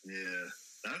 Yeah.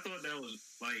 I thought that was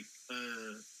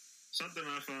something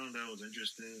I found that was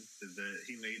interesting is that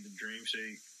he made the dream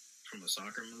shake from a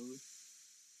soccer move.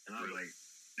 And I was like,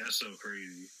 that's so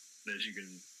crazy that you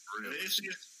can. He's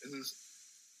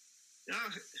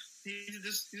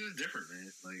just different,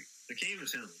 man. Hakeem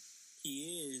is him.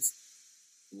 He is.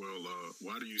 Well,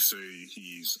 why do you say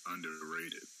he's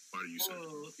underrated? Why do you say?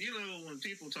 Well, when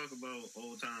people talk about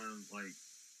old time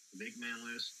big man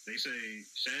list, they say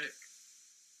Shaq,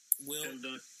 Wilt,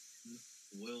 Duncan,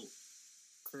 Wilt,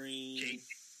 Kareem, KD,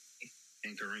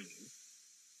 and Kareem.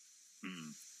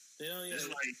 They don't even. It's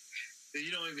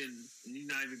you're not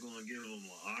even going to give them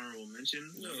an honorable mention,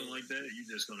 nothing like that. You're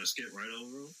just going to skip right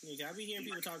over them. Yeah, I be hearing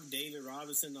people talk David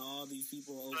Robinson to all these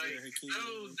people over Hakeem.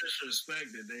 No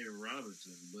disrespect to David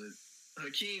Robinson, but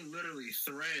Hakeem literally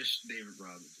thrashed David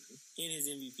Robinson in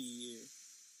his MVP year.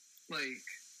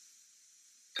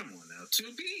 Come on now,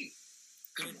 2 beat.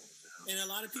 Come on now. And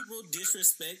a lot of people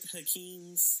disrespect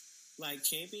Hakeem's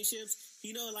championships.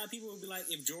 A lot of people would be like,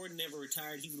 if Jordan never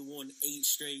retired, he would have won 8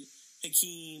 straight.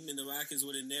 Hakeem and the Rockets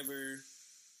would have never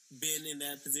been in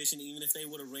that position, even if they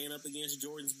would have ran up against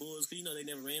Jordan's Bulls. Because they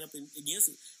never ran up against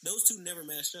it. Those two never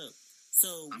matched up. So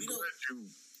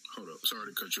hold up. Sorry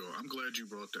to cut you off. I'm glad you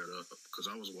brought that up because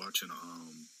I was watching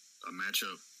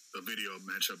a video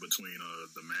matchup between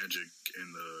the Magic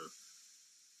and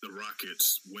the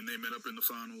Rockets when they met up in the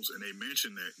finals, and they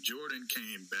mentioned that Jordan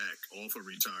came back off of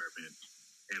retirement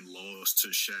and lost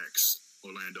to Shaq's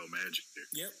Orlando Magic.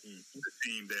 Yep. The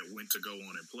team that went to go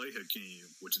on and play Hakeem,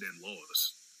 which then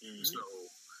lost. Mm-hmm. So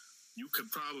you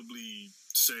could probably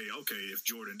say, okay, if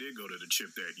Jordan did go to the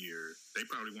chip that year, they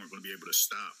probably weren't going to be able to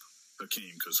stop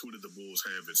Hakeem, because who did the Bulls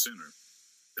have at center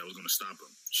that was going to stop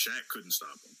him? Shaq couldn't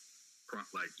stop him.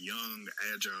 Like young,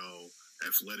 agile,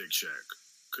 athletic Shaq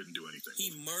couldn't do anything.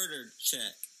 He murdered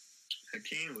Shaq.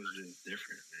 Hakeem was just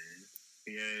different, man.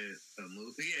 He had a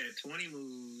move. He had 20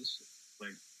 moves,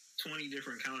 like 20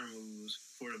 different counter moves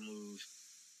for the move,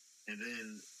 and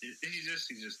then he's just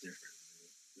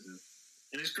different.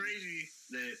 And it's crazy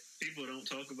that people don't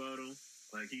talk about him.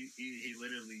 Like he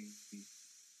literally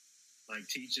like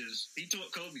teaches. He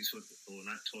taught Kobe's football,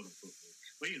 not taught him football,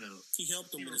 but he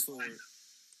helped him with his forward.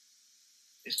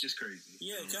 It's just crazy.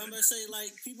 Yeah, I'm about to say,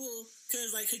 like, people,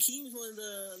 because, like, Hakeem's one of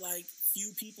the, like,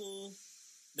 few people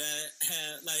that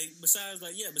have, like,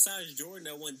 besides Jordan,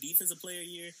 that won Defensive Player of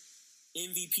the Year,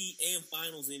 MVP, and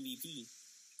Finals MVP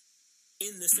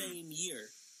in the same year.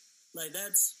 Like,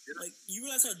 that's, like, you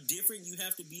realize how different you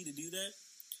have to be to do that?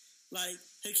 Like,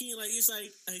 Hakeem, like, it's like,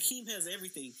 Hakeem has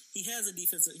everything. He has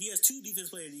he has 2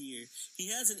 Defensive Player of the Year. He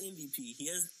has an MVP. He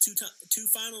has two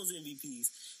Finals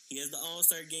MVPs. He has the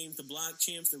All-Star games, the block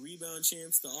champs, the rebound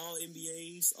champs, the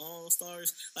All-NBAs,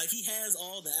 All-Stars. Like, he has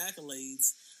all the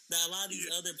accolades that a lot of these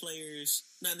other players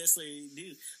not necessarily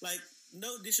do. Like,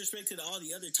 no disrespect to all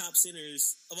the other top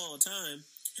centers of all time.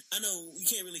 I know you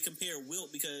can't really compare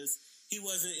Wilt because he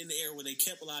wasn't in the era where they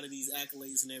kept a lot of these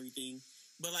accolades and everything.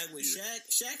 But, like, with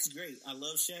Shaq's great. I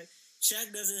love Shaq.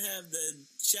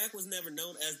 Shaq was never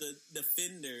known as the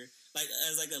defender,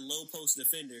 as a low post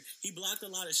defender. He blocked a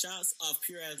lot of shots off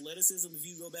pure athleticism if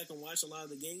you go back and watch a lot of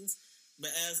the games.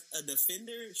 But as a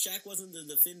defender, Shaq wasn't the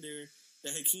defender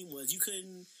that Hakeem was. You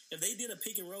couldn't, if they did a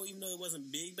pick and roll, even though it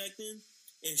wasn't big back then,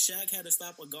 and Shaq had to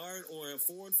stop a guard or a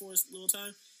forward for a little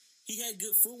time, he had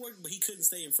good footwork, but he couldn't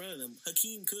stay in front of them.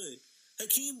 Hakeem could.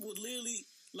 Hakeem would literally,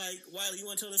 like, Wiley, you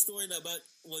want to tell the story about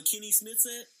what Kenny Smith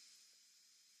said?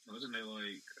 Wasn't it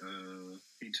like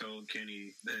he told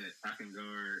Kenny that I can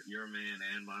guard your man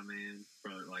and my man for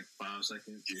like 5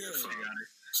 seconds? Yeah.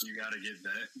 You got to get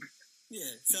that.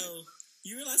 Yeah. So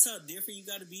you realize how different you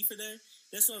got to be for that?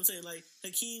 That's what I'm saying. Like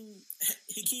Hakeem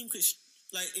could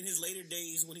like in his later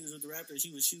days when he was with the Raptors,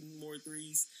 he was shooting more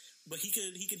threes, but he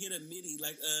could hit a midi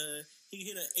he could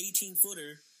hit an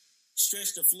 18-footer,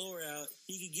 stretch the floor out.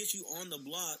 He could get you on the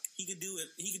block. He could do it.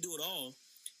 He could do it all.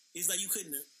 It's like you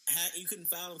couldn't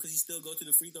foul him because he still go to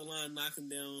the free throw line, knock him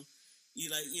down.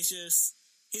 It's just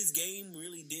his game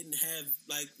really didn't have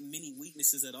like many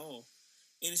weaknesses at all,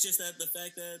 and it's just that the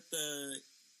fact that the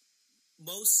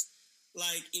most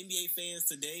like NBA fans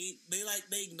today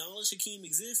they acknowledge Hakeem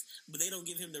exists, but they don't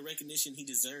give him the recognition he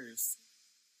deserves,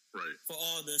 right, for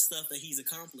all the stuff that he's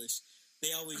accomplished.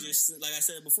 They always just, like I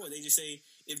said before, they just say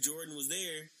if Jordan was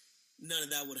there, none of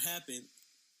that would happen.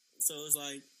 So it's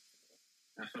like.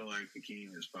 I feel like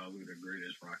Hakeem is probably the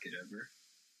greatest Rocket ever.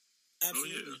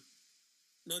 Absolutely. Oh, yeah.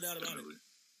 No doubt about it.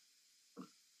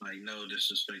 Like, no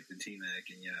disrespect to T-Mac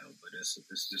and Yao, but it's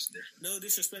just different. No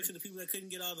disrespect to the people that couldn't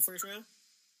get out of the first round?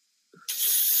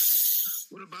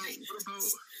 What about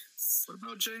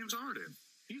James Harden?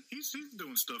 He's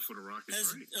doing stuff for the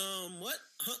Rockets, right? What?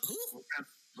 Who?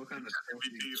 What kind of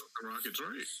MVPs for the Rockets,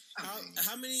 right?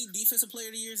 How many defensive player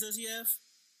of the years does he have?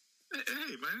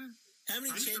 Hey, man. How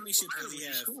many championships does he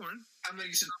have?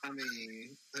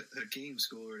 Hakeem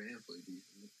scored and played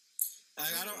defense.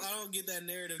 I don't get that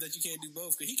narrative that you can't do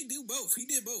both, because he can do both. He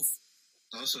did both.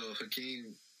 Also,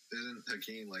 isn't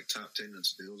Hakeem like top 10 in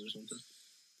steals or something?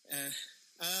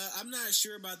 I'm not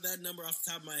sure about that number off the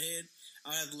top of my head.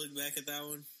 I'll have to look back at that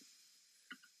one.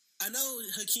 I know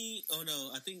Hakeem. Oh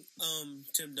no, I think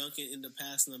Tim Duncan ended up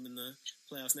passing him in the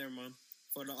playoffs. Never mind.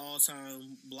 For the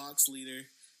all-time blocks leader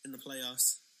in the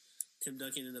playoffs. Tim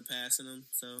Duncan ended up passing him,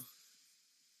 so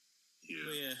yeah.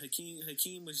 But yeah,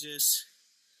 Hakeem was just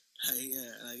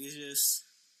it's just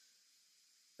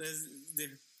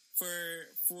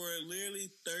for literally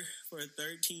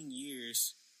 13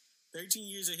 years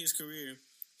of his career,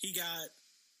 he got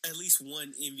at least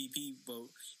one MVP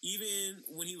vote. Even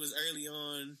when he was early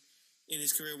on in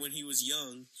his career, when he was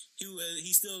young,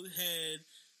 he still had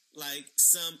like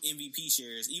some MVP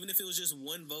shares, even if it was just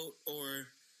one vote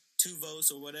or 2 votes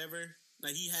or whatever.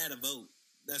 Like, he had a vote.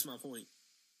 That's my point.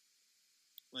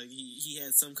 Like, he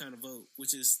had some kind of vote,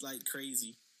 which is, like,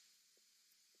 crazy.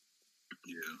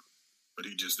 Yeah. But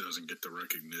he just doesn't get the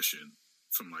recognition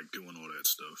from, like, doing all that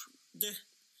stuff. Yeah.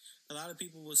 A lot of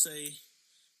people will say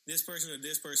this person or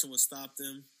this person will stop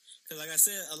them. Because, like I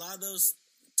said, a lot of those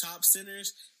top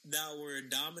centers that were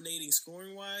dominating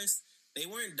scoring-wise, they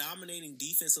weren't dominating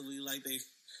defensively like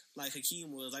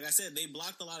Hakeem was. Like I said, they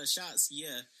blocked a lot of shots,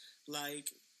 yeah. Like,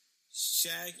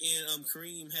 Shaq and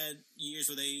Kareem had years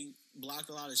where they blocked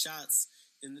a lot of shots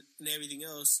and everything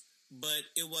else, but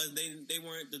it was they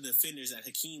weren't the defenders that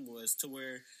Hakeem was, to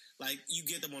where like you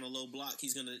get them on a low block,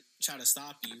 he's gonna try to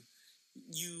stop you.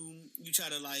 You try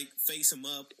to like face him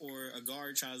up, or a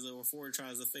guard tries to, or forward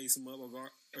tries to face him up,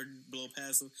 or blow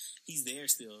past him. He's there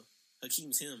still.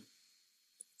 Hakeem's him.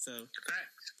 So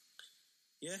facts.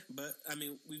 Yeah, but I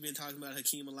mean, we've been talking about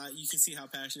Hakeem a lot. You can see how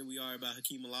passionate we are about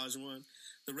Hakeem Olajuwon.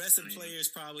 The rest of the players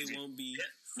probably won't be.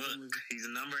 Yeah, look, he's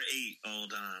number 8 all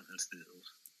time in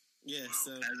steals. Yeah,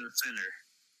 so as a center,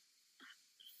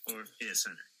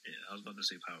 center. Yeah, I was about to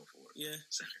say power forward. Yeah,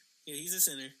 center. Yeah, he's a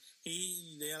center.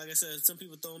 Like I said, some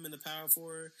people throw him in the power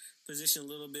forward position a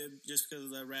little bit just because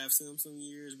of that Raph Simpson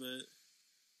years, but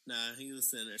nah, he's a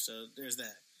center. So there's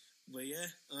that. But yeah,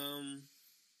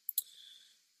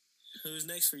 who's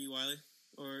next for you, Wiley?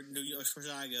 Or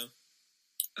should I go?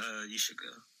 You should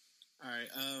go. All right.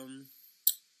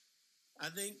 I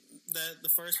think that the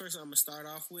first person I'm gonna start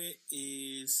off with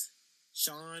is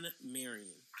Shawn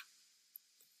Marion.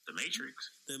 The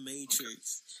Matrix. The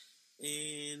Matrix.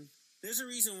 Okay. And there's a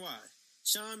reason why.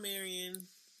 Shawn Marion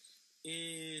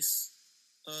is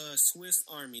a Swiss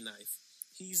Army knife.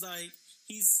 He's a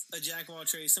jack of all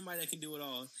trades, somebody that can do it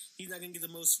all. He's not going to get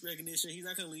the most recognition. He's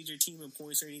not going to lead your team in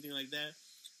points or anything like that,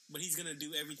 but he's going to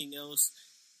do everything else.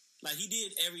 Like, he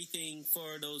did everything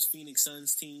for those Phoenix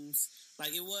Suns teams.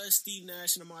 Like, it was Steve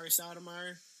Nash and Amari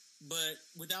Stoudemire, but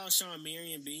without Shawn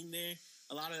Marion being there,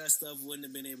 a lot of that stuff wouldn't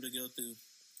have been able to go through.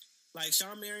 Like,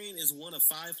 Shawn Marion is one of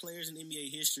 5 players in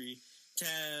NBA history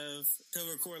to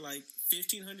record, like,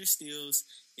 1,500 steals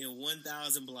and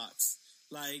 1,000 blocks.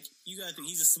 Like, you got to think,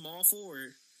 he's a small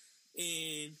forward,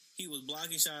 and he was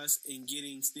blocking shots and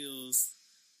getting steals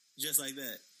just like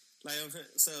that. Like,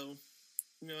 so,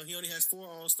 you know, he only has 4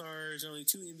 All-Stars, only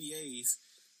 2 NBAs,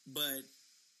 but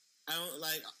I don't,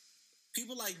 like,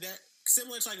 people like that,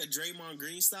 similar to, like, a Draymond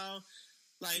Green style.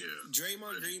 Like,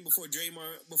 Draymond Green, before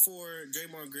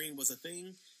Draymond Green was a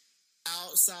thing,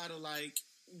 outside of, like,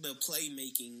 the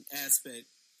playmaking aspect.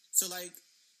 So, like,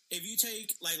 if you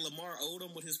take, like, Lamar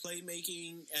Odom with his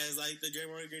playmaking as, like, the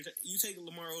Draymond Green, you take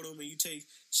Lamar Odom and you take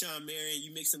Shawn Marion,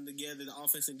 you mix them together, the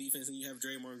offense and defense, and you have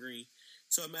Draymond Green.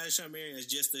 So imagine Shawn Marion as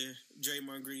just the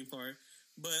Draymond Green part.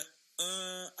 But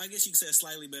I guess you could say a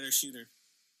slightly better shooter,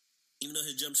 even though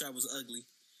his jump shot was ugly.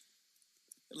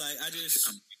 Like,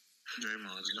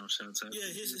 Draymond's jump shot's ugly.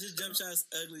 Yeah, his jump shot's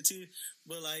ugly too.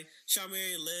 But, like, Shawn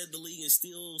Marion led the league in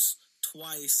steals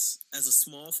twice as a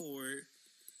small forward.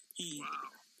 Wow.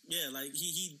 Yeah, like,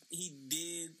 he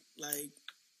did, like,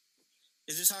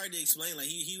 it's just hard to explain. Like,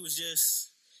 he was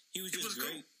just great.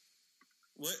 Cool.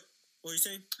 What were you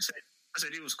saying? I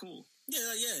said he was cool.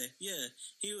 Yeah.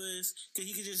 He was, cause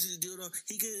he could just do it all.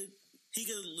 He could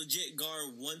legit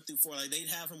guard 1 through 4. Like, they'd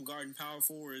have him guarding power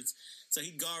forwards, so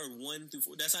he'd guard 1 through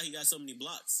 4. That's how he got so many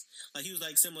blocks. Like, he was,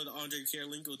 like, similar to Andre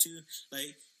Kirilenko too.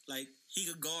 Like he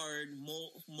could guard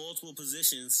multiple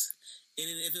positions, and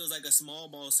then if it was like a small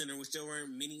ball center, which there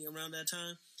weren't many around that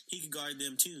time, he could guard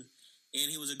them too. And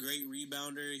he was a great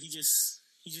rebounder. He just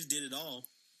did it all.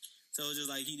 So it was just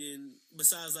like he didn't.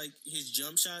 Besides, like, his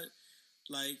jump shot,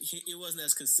 like, it wasn't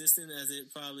as consistent as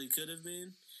it probably could have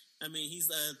been. I mean, he's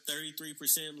a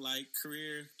 33% like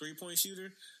career 3-point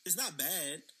shooter. It's not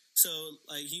bad. So,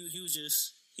 like, he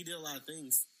did a lot of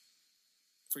things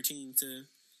for team to.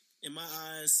 In my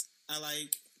eyes, I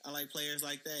like players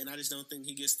like that, and I just don't think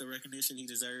he gets the recognition he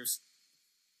deserves.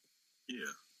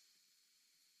 Yeah.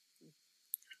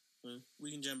 Well,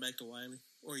 we can jump back to Wiley,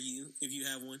 or you, if you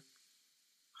have one.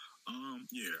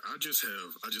 Yeah, I just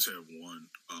have one.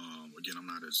 Again, I'm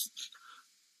not as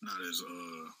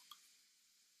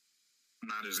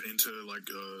into, like,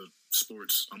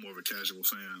 sports. I'm more of a casual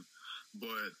fan.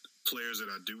 But players that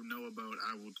I do know about,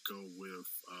 I would go with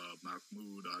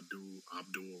Mahmoud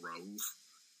Abdul Rauf.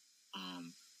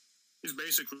 He's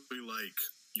basically like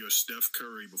your Steph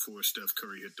Curry before Steph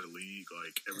Curry hit the league.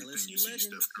 Like, everything you see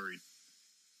Steph Curry,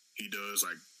 he does,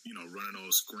 like, you know, running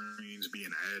all screens,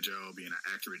 being agile, being an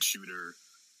accurate shooter,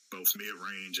 both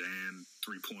mid-range and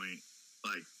 3-point.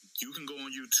 Like, you can go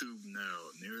on YouTube now,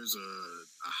 and there's a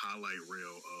highlight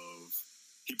reel of,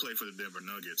 he played for the Denver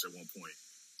Nuggets at one point.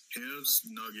 His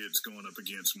Nuggets going up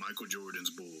against Michael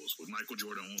Jordan's Bulls with Michael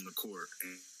Jordan on the court,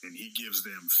 and he gives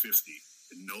them 50,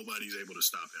 and nobody's able to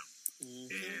stop him.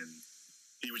 Mm-hmm. And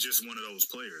he was just one of those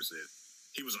players that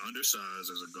he was undersized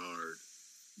as a guard,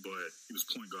 but he was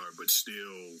point guard, but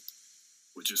still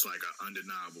was just like an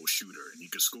undeniable shooter, and he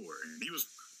could score. And he was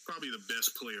probably the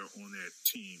best player on that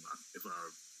team, if I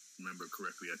remember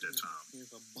correctly at that time.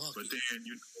 But then,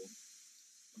 you know,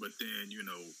 But then,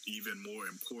 even more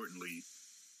importantly,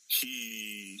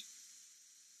 he,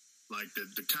 like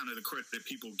the kind of the credit that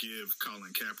people give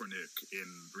Colin Kaepernick in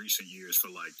recent years for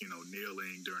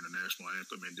kneeling during the national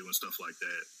anthem and doing stuff like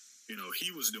that,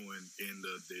 he was doing in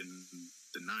the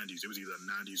 90s. It was either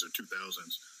the 90s or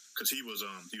 2000s because he was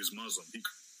Muslim.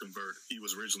 He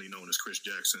was originally known as Chris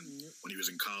Jackson when he was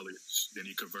in college. Then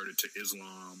he converted to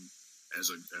Islam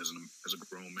as a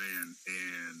grown man,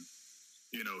 and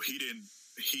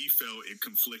he felt it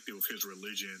conflicted with his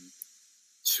religion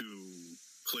to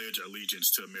pledge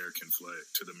allegiance to the American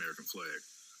flag.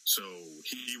 So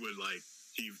he would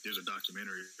there's a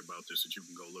documentary about this that you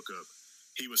can go look up.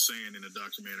 He was saying in the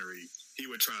documentary he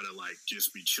would try to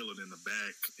just be chilling in the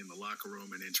back in the locker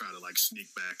room and then try to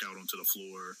sneak back out onto the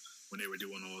floor when they were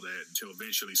doing all that until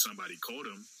eventually somebody caught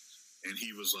him, and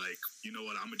he was like, you know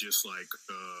what, I'm gonna just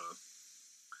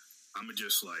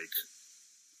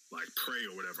pray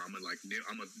or whatever. I'm gonna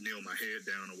kneel my head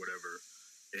down or whatever.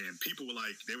 And people were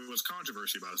there was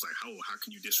controversy about it. It's how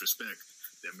can you disrespect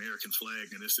the American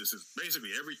flag? And this is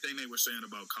basically everything they were saying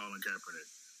about Colin Kaepernick,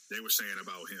 they were saying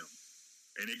about him.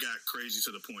 And it got crazy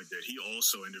to the point that he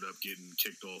also ended up getting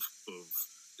kicked off of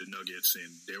the Nuggets, and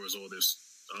there was all this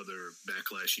other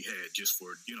backlash he had just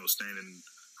for, standing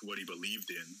for what he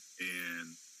believed in.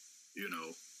 And,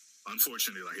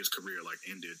 unfortunately, his career,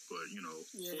 ended. But,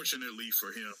 fortunately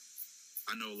for him,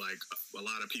 I know, a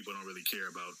lot of people don't really care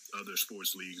about other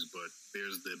sports leagues, but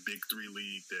there's the Big Three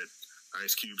League that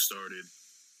Ice Cube started,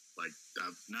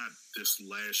 not this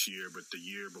last year, but the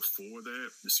year before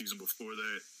that, the season before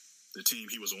that. The team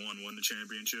he was on won the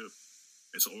championship.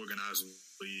 It's an organized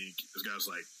league. This guy's,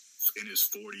 in his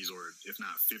 40s or if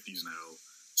not 50s now,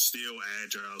 still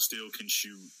agile, still can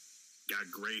shoot, got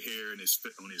gray hair on his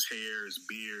hair, his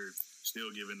beard,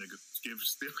 still giving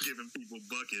people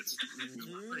buckets.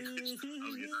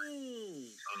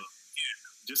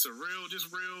 Just real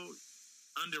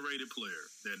underrated player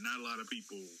that not a lot of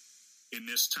people in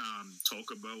this time talk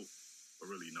about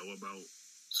or really know about.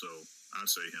 So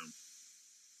I'd say him.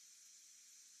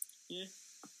 Yeah,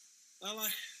 I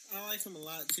like him a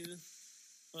lot too.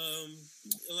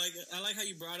 I like how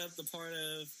you brought up the part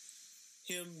of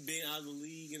him being out of the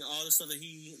league and all the stuff that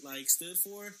he stood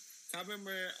for. I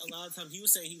remember a lot of times he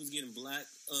was saying he was getting black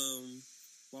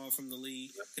ball from the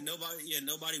league. And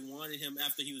nobody wanted him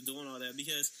after he was doing all that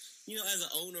because as an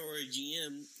owner or a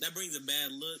GM, that brings a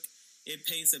bad look. It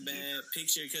paints a bad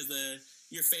picture because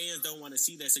your fans don't want to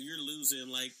see that, so you're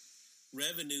losing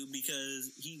revenue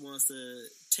because he wants to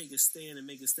take a stand and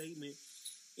make a statement.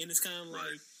 And it's kind of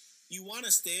you want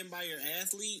to stand by your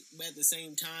athlete, but at the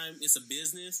same time, it's a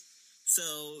business.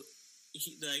 So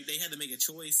they had to make a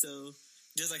choice. So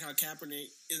just like how Kaepernick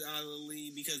is out of the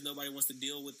league because nobody wants to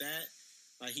deal with that,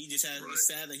 he just had it's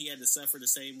sad that he had to suffer the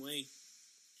same way.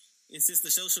 And since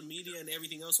the social media and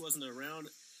everything else wasn't around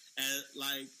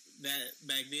that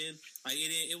back then,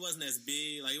 it wasn't as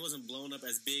big, it wasn't blown up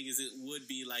as big as it would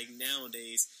be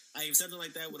nowadays. If something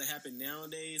like that would have happened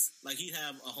nowadays, he'd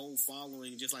have a whole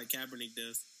following just like Kaepernick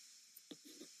does.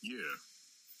 Yeah.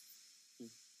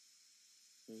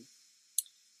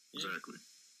 Exactly.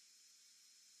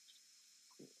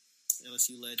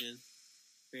 LSU legend.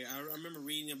 I remember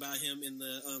reading about him in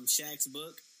the Shaq's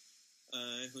book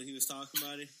when he was talking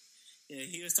about it. Yeah,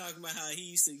 he was talking about how he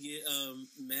used to get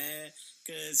mad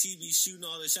because he'd be shooting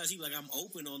all the shots. He'd be like, I'm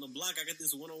open on the block. I got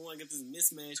this one-on-one, got this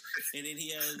mismatch. And then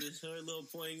he had this little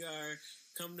point guard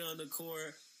come down the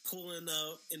court, pulling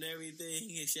up and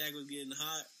everything. And Shaq was getting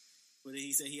hot. But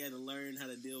he said he had to learn how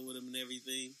to deal with him and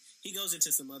everything. He goes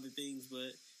into some other things,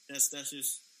 but that's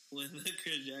just one of the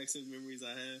Chris Jackson memories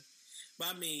I have.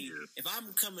 But, if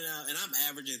I'm coming out and I'm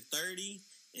averaging 30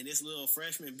 and this little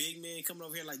freshman big man coming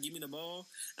over here give me the ball,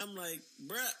 I'm like,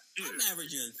 bruh, I'm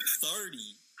averaging 30.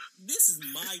 This is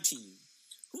my team.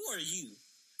 Who are you?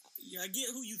 I get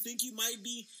who you think you might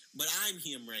be, but I'm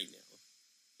him right now.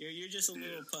 You're just a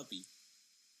little puppy.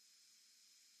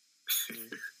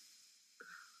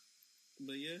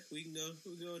 But yeah, we can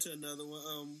go into another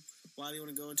one. Why do you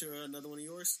want to go into another one of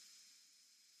yours?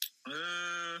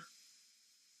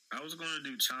 I was going to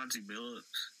do Chauncey Billups,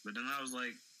 but then I was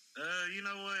like, you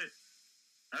know what?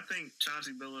 I think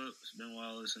Chauncey Billups, Ben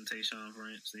Wallace, and Tayshaun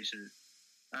Prince, they should.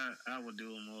 I would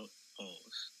do them all.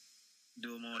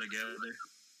 Do them all together.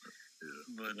 Yeah.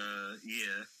 But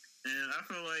yeah, and I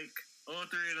feel like all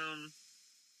three of them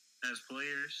as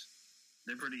players,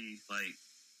 they're pretty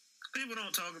people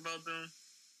don't talk about them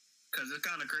because it's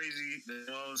kind of crazy that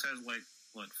Wallace has 4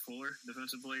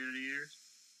 Defensive Player of the Years.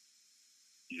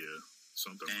 Yeah,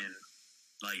 something. And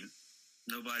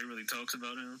nobody really talks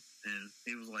about him, and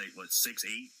he was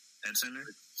 6'8", at center.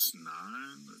 6'9",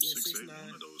 6'8",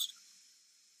 one of those.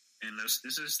 And it's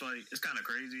just like, it's kind of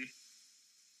crazy.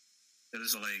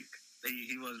 Because it's like,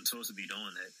 he wasn't supposed to be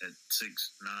doing that at 6'9".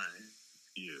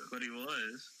 Yeah. But he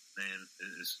was. And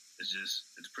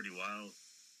it's pretty wild.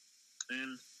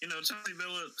 And, Chauncey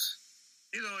Billups,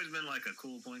 he's always been like a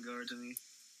cool point guard to me.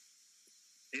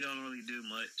 He don't really do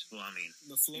much. Well, I mean,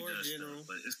 the floor general. Stuff,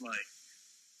 but it's like,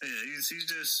 yeah,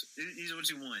 he's what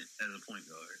you want as a point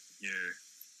guard.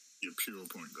 Your pure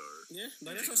point guard. Yeah,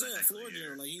 like that's what I'm saying. A floor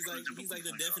general. Like he's like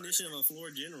the definition of a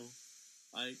floor general.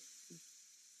 Like,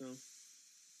 so.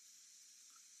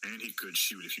 And he could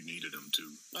shoot if you needed him to.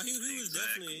 Oh, he was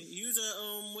definitely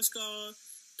what's called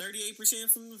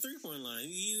 38% from the 3-point line.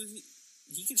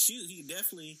 He could shoot. He could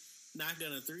definitely knock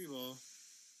down a 3-ball.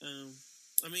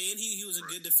 I mean, he was a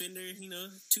good defender.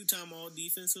 2-time all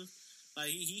defensive. Like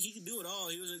he could do it all.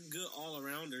 He was a good all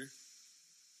arounder.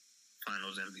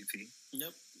 Finals MVP.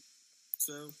 Yep.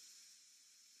 So,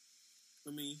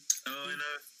 I mean. Oh, and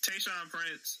Tayshaun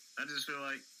Prince. I just feel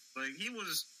like he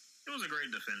was a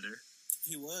great defender.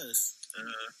 He was.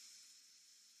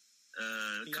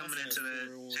 Coming into that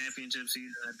championship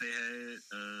season that they had,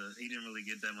 he didn't really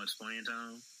get that much playing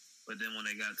time. But then when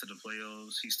they got to the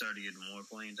playoffs, he started getting more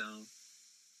playing time.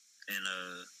 And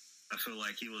I feel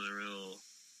like he was a real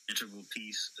integral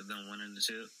piece of them winning the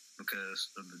chip because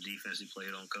of the defense he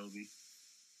played on Kobe.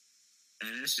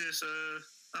 And it's just,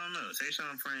 I don't know,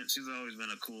 Tayshaun Prince, he's always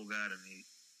been a cool guy to me.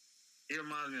 He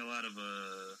reminds me a lot of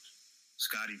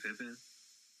Scottie Pippen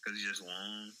because he's just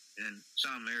long. And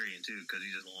Sean Marion, too, because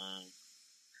he's just long.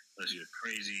 That's a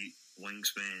crazy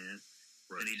wingspan.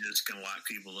 Right. And he just can lock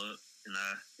people up. And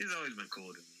he's always been cool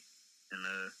to me. And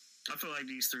I feel like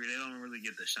these three, they don't really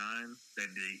get the shine that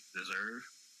they deserve.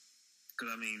 Because,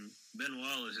 I mean, Ben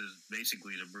Wallace is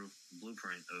basically the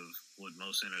blueprint of what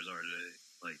most centers are today.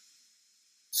 Like,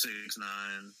 6'9",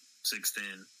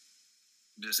 6'10",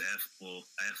 just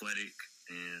athletic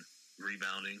and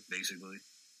rebounding, basically.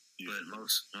 Yeah. But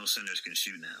most centers can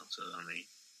shoot now. So, I mean,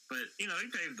 but, he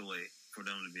paved the way for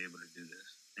them to be able to do this.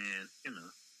 And,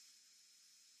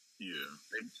 yeah,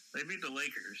 they beat the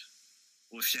Lakers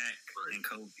with Shaq and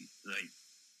Kobe,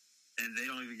 and they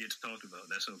don't even get talked about.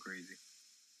 That's so crazy.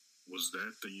 Was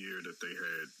that the year that they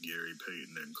had Gary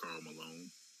Payton and Karl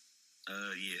Malone?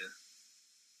 Yeah.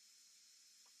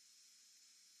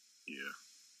 Yeah.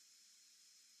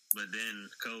 But then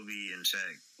Kobe and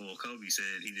Shaq. Well, Kobe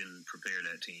said he didn't prepare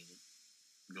that team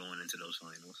going into those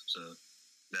finals, so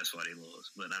that's why they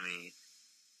lost. But I mean,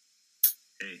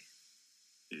 hey.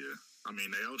 Yeah. I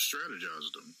mean, they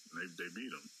out-strategized them. They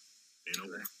beat them.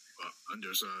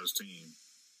 Undersized team.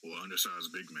 Or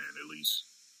undersized big man, at least.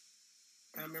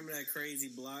 I remember that crazy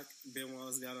block Ben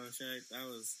Wallace got on Shaq. That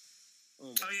was...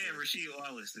 Oh yeah, Rasheed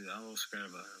Wallace, dude. I almost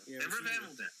forgot about him. Yeah, and Rip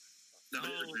Hamilton. The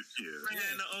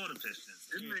older Pistons.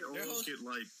 Didn't they all get,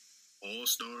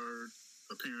 all-star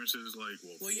appearances? Well,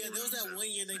 yeah, there was that one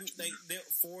year they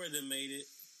 4 of them made it.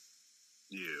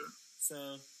 Yeah.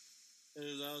 So...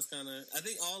 I was kind of... I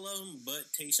think all of them but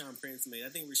Tayshaun Prince made it.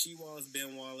 I think Rasheed Wallace,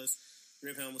 Ben Wallace,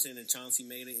 Rip Hamilton, and Chauncey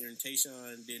made it, and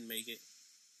Tayshaun didn't make it.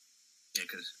 Yeah,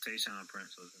 because Tayshaun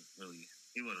Prince wasn't really...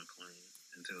 He wasn't playing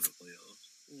until the playoffs.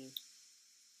 Mm.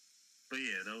 But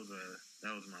yeah, that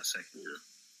was my second. Yeah.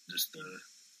 Just what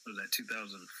was that,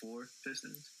 2004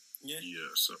 Pistons? Yeah.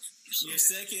 Yeah. So. Your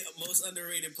second most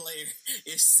underrated player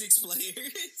is 6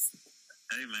 players.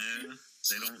 Hey man,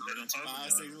 they don't talk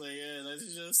about them. Yeah,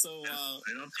 that's just so wild.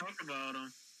 They don't talk about them.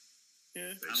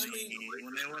 Yeah, I mean,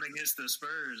 when they went against the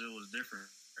Spurs, it was different.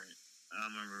 I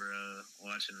remember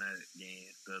watching that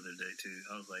game the other day too.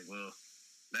 I was like, well,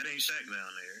 that ain't Shaq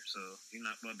down there, so you're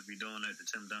not about to be doing that to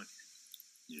Tim Duncan.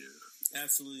 Yeah,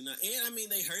 absolutely not. And I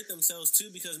mean, they hurt themselves too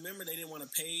because remember they didn't want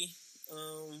to pay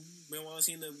Ben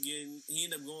Wallace. He ended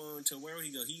up going to where would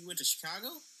he go? He went to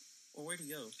Chicago, or where'd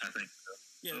he go? I think so.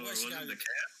 Yeah, was it the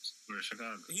Cavs or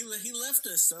Chicago? He left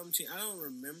us some team. I don't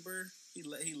remember.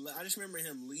 I just remember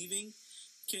him leaving.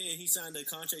 And he signed a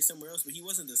contract somewhere else, but he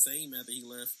wasn't the same after he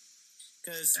left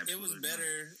because it was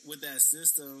better with that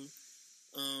system.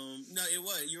 No, it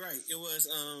was. You're right. It was.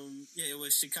 It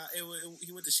was Chicago.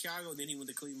 He went to Chicago, then he went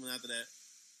to Cleveland after that.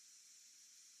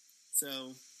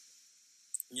 So,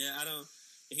 yeah, I don't.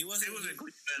 He wasn't. It was in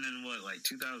Cleveland in what,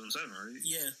 2007, right?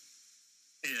 Yeah.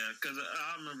 Yeah, because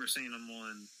I remember seeing him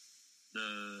in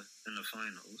the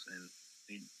finals, and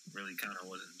he really kind of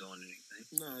wasn't doing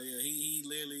anything. No, yeah, he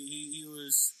literally he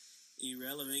was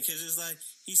irrelevant because it's like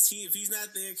if he's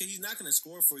not there, because he's not going to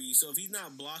score for you. So if he's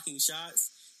not blocking shots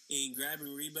and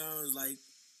grabbing rebounds,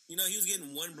 he was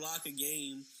getting 1 block a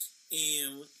game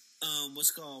and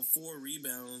 4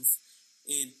 rebounds,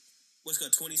 and what's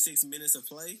called 26 minutes of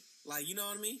play. Like, you know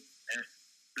what I mean?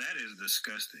 That is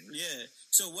disgusting. Yeah.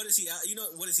 So what is he out? You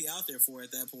know, what is he out there for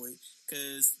at that point?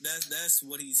 Because that's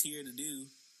what he's here to do.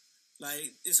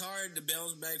 Like, it's hard to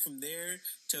bounce back from there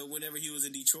to whenever he was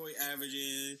in Detroit,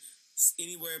 averaging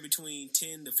anywhere between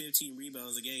 10 to 15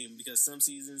 rebounds a game. Because some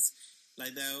seasons,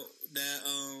 like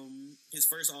his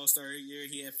first All-Star year,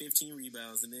 he had 15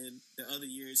 rebounds, and then the other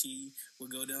years he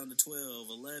would go down to 12,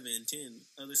 11, 10,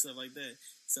 other stuff like that.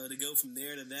 So to go from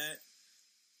there to that,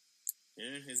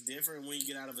 yeah, it's different when you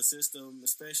get out of a system,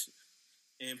 especially,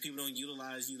 and people don't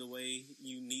utilize you the way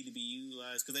you need to be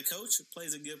utilized. Because the coach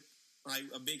plays a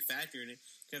big factor in it.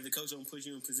 Because if the coach don't put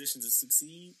you in position to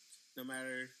succeed, no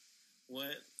matter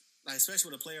what, like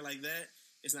especially with a player like that,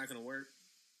 it's not going to work.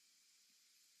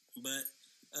 But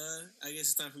I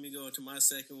guess it's time for me to go into my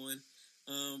second one.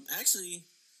 Actually,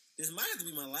 this might have to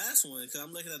be my last one because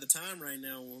I'm looking at the time right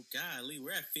now. Well, golly,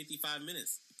 we're at 55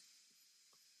 minutes.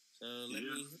 So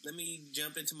let me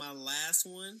jump into my last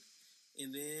one,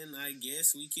 and then I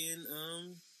guess we can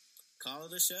call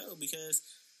it a show because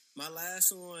my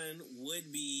last one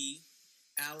would be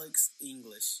Alex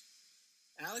English.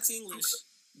 Alex English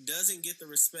doesn't get the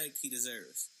respect he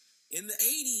deserves. In the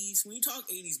 80s, when you talk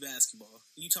 80s basketball,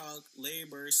 you talk Larry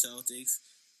Bird Celtics,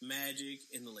 Magic,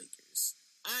 and the Lakers.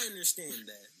 I understand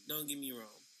that. Don't get me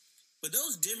wrong. But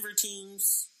those Denver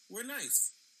teams were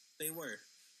nice. They were.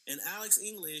 And Alex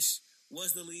English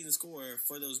was the leading scorer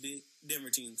for those Denver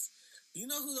teams. Do you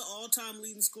know who the all-time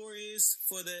leading scorer is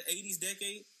for the 80s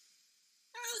decade?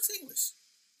 Alex English.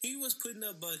 He was putting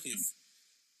up buckets.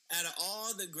 Out of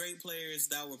all the great players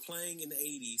that were playing in the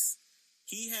 80s,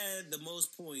 he had the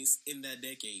most points in that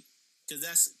decade. Because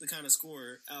that's the kind of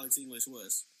scorer Alex English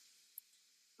was.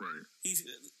 Right. The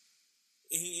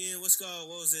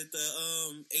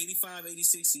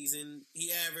 85-86 season,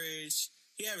 he averaged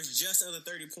just under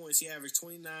 30 points. He averaged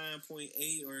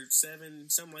 29.8 or 7,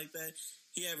 something like that.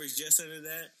 He averaged just under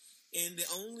that. And the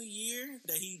only year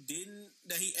that he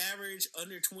averaged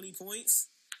under 20 points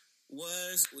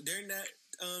was during that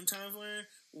time frame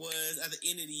was at the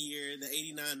end of the year, the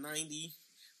 89-90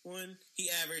 one. He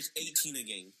averaged 18 a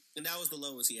game, and that was the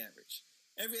lowest he averaged.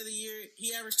 Every other year,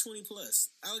 he averaged 20 plus.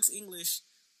 Alex English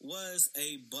was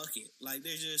a bucket. Like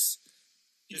they're just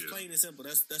plain and simple.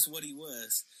 That's what he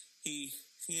was. He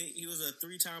was a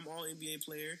 3-time All-NBA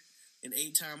player, an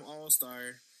 8-time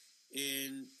All-Star,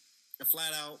 and a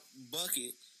flat-out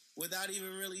bucket without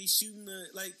even really shooting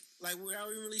without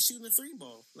even really shooting the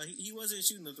 3-ball. Like he wasn't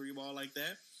shooting the 3-ball like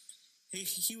that.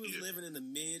 He was living in the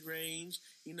mid-range,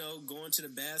 going to the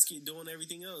basket, doing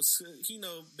everything else.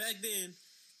 Back then,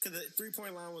 because the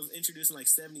 3-point line was introduced in like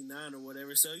 79 or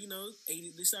whatever. So,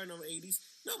 80, they started on the 80s.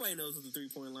 Nobody knows what the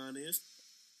 3-point line is.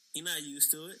 You're not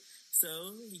used to it. So,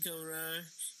 he come around.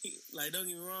 Don't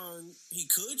get me wrong, he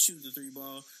could shoot the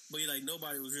 3-ball, but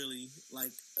nobody was really,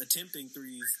 attempting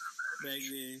threes back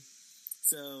then.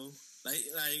 So,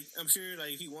 I'm sure,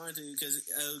 he wanted to, because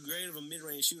as great of a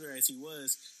mid-range shooter as he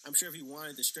was, I'm sure if he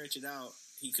wanted to stretch it out,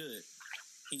 he could.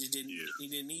 He just didn't. Yeah. He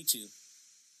didn't need to.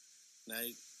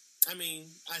 I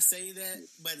say that,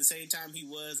 but at the same time, he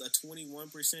was a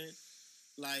 21%,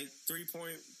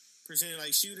 3-point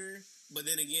percent, shooter. But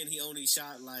then again, he only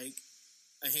shot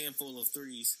a handful of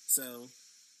threes. So,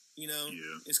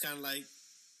 it's kind of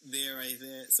there right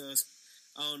there. So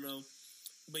I don't know,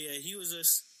 but yeah, he was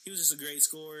just a great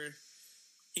scorer.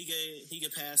 He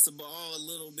could pass the ball a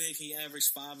little bit. He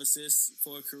averaged 5 assists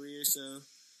for a career, so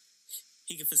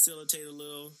he could facilitate a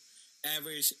little.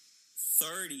 Average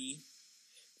 30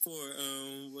 for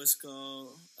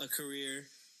a career,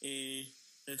 and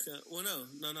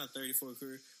not 30 for a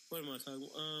career. What am I talking?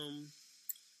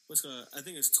 I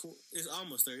think it's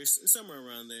almost 30. It's somewhere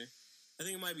around there. I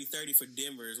think it might be 30 for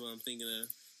Denver is what I'm thinking of.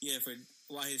 Yeah,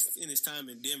 in his time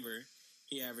in Denver,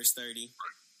 he averaged 30.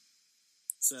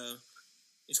 So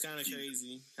it's kind of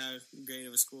crazy how great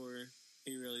of a scorer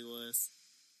he really was.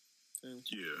 So,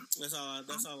 that's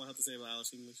all I have to say about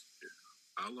Alex English.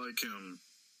 Yeah. I like him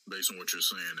based on what you're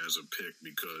saying as a pick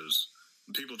because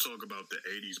when people talk about the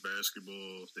 80s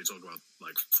basketball, they talk about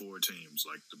 4 teams,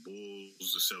 the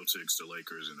Bulls, the Celtics, the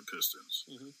Lakers, and the Pistons.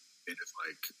 Mm-hmm. And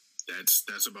it's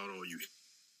that's about all you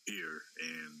hear.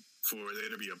 And for there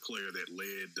to be a player that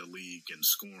led the league in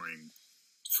scoring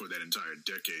for that entire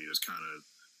decade is kind of,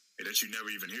 that you never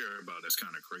even hear about, that's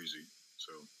kind of crazy. So,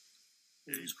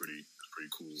 yeah, he's pretty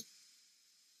cool.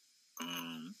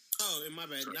 And my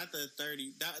bad, not the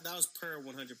 30. That was per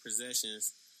 100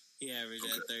 possessions. He averaged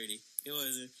at 30. It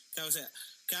wasn't.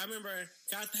 I remember.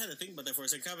 I had to think about that for a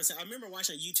second. I remember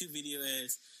watching a YouTube video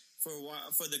as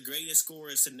for the greatest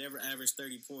scorers to never average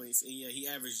 30 points. And yeah, he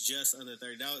averaged just under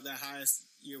 30. That highest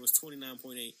year was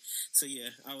 29.8. So yeah,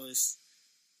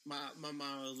 my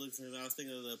mind was looking. I was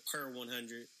thinking of the per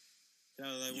 100. I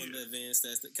was like one of the advanced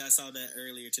stats. I saw that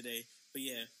earlier today. But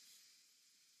yeah,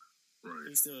 right.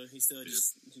 He's still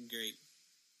just great.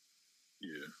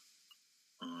 Yeah.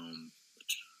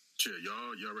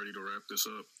 Y'all ready to wrap this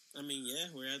up? I mean, yeah,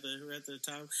 we're at the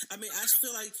time. I mean, I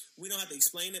feel like we don't have to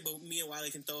explain it, but me and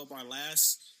Wiley can throw up our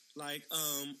last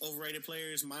overrated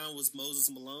players. Mine was Moses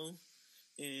Malone,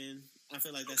 and I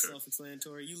feel like that's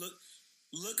self-explanatory. You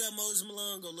look up Moses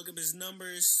Malone, go look up his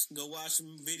numbers, go watch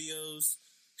some videos.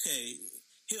 Hey,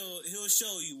 he'll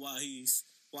show you why he's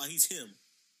him.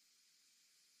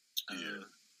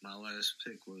 My last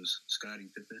pick was Scottie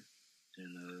Pippen,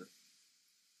 and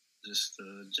just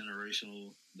a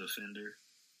generational defender.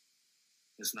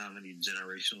 There's not many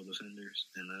generational defenders,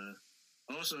 and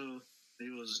also he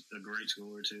was a great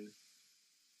scorer too.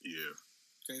 Yeah,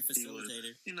 great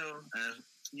facilitator.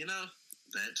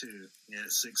 That too. He had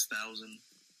 6,000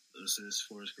 assists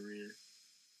for his career,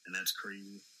 and that's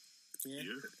crazy. Yeah,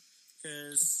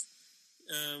 because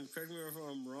correct me if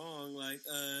I'm wrong.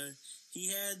 He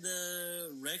had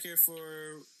the record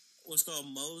for what's called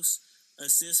most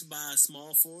assists by a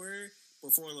small forward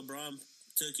before LeBron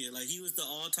took it. Like, he was the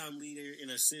all-time leader in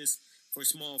assists for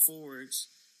small forwards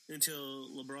until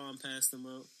LeBron passed him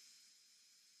up.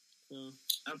 So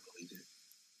I believe it.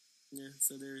 Yeah,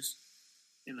 so there's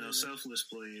selfless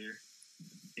player.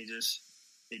 He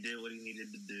did what he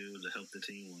needed to do to help the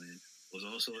team win. Was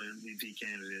also an MVP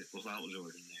candidate without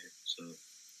Jordan there. So,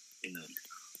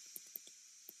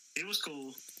 he was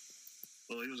cool.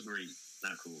 Well, he was great.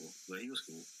 Not cool, but he was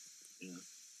cool.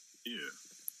 Yeah.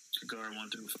 Guard 1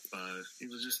 through 5. He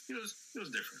was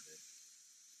different.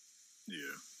 Man.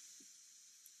 Yeah.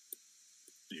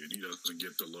 Yeah, and he doesn't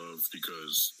get the love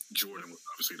because Jordan was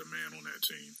obviously the man on that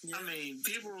team. Yeah. I mean,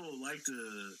 people like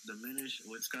to diminish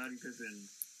what Scottie Pippen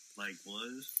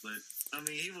was, but I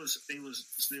mean, he was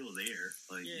still there.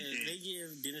 They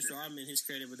give Dennis Rodman his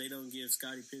credit, but they don't give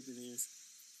Scottie Pippen his.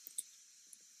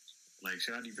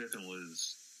 Scottie Pippen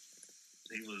was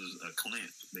a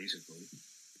clamp, basically.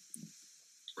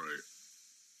 Right.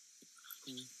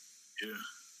 Yeah.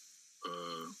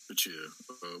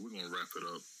 We're going to wrap it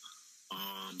up.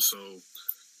 So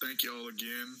thank y'all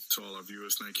again to all our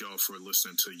viewers. Thank y'all for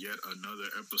listening to yet another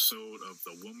episode of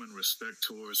the Woman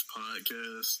Respectors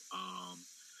podcast.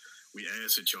 We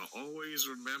ask that y'all always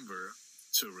remember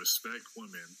to respect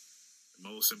women.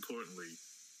 Most importantly,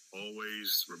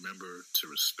 always remember to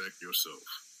respect yourself.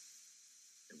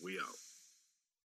 And we out.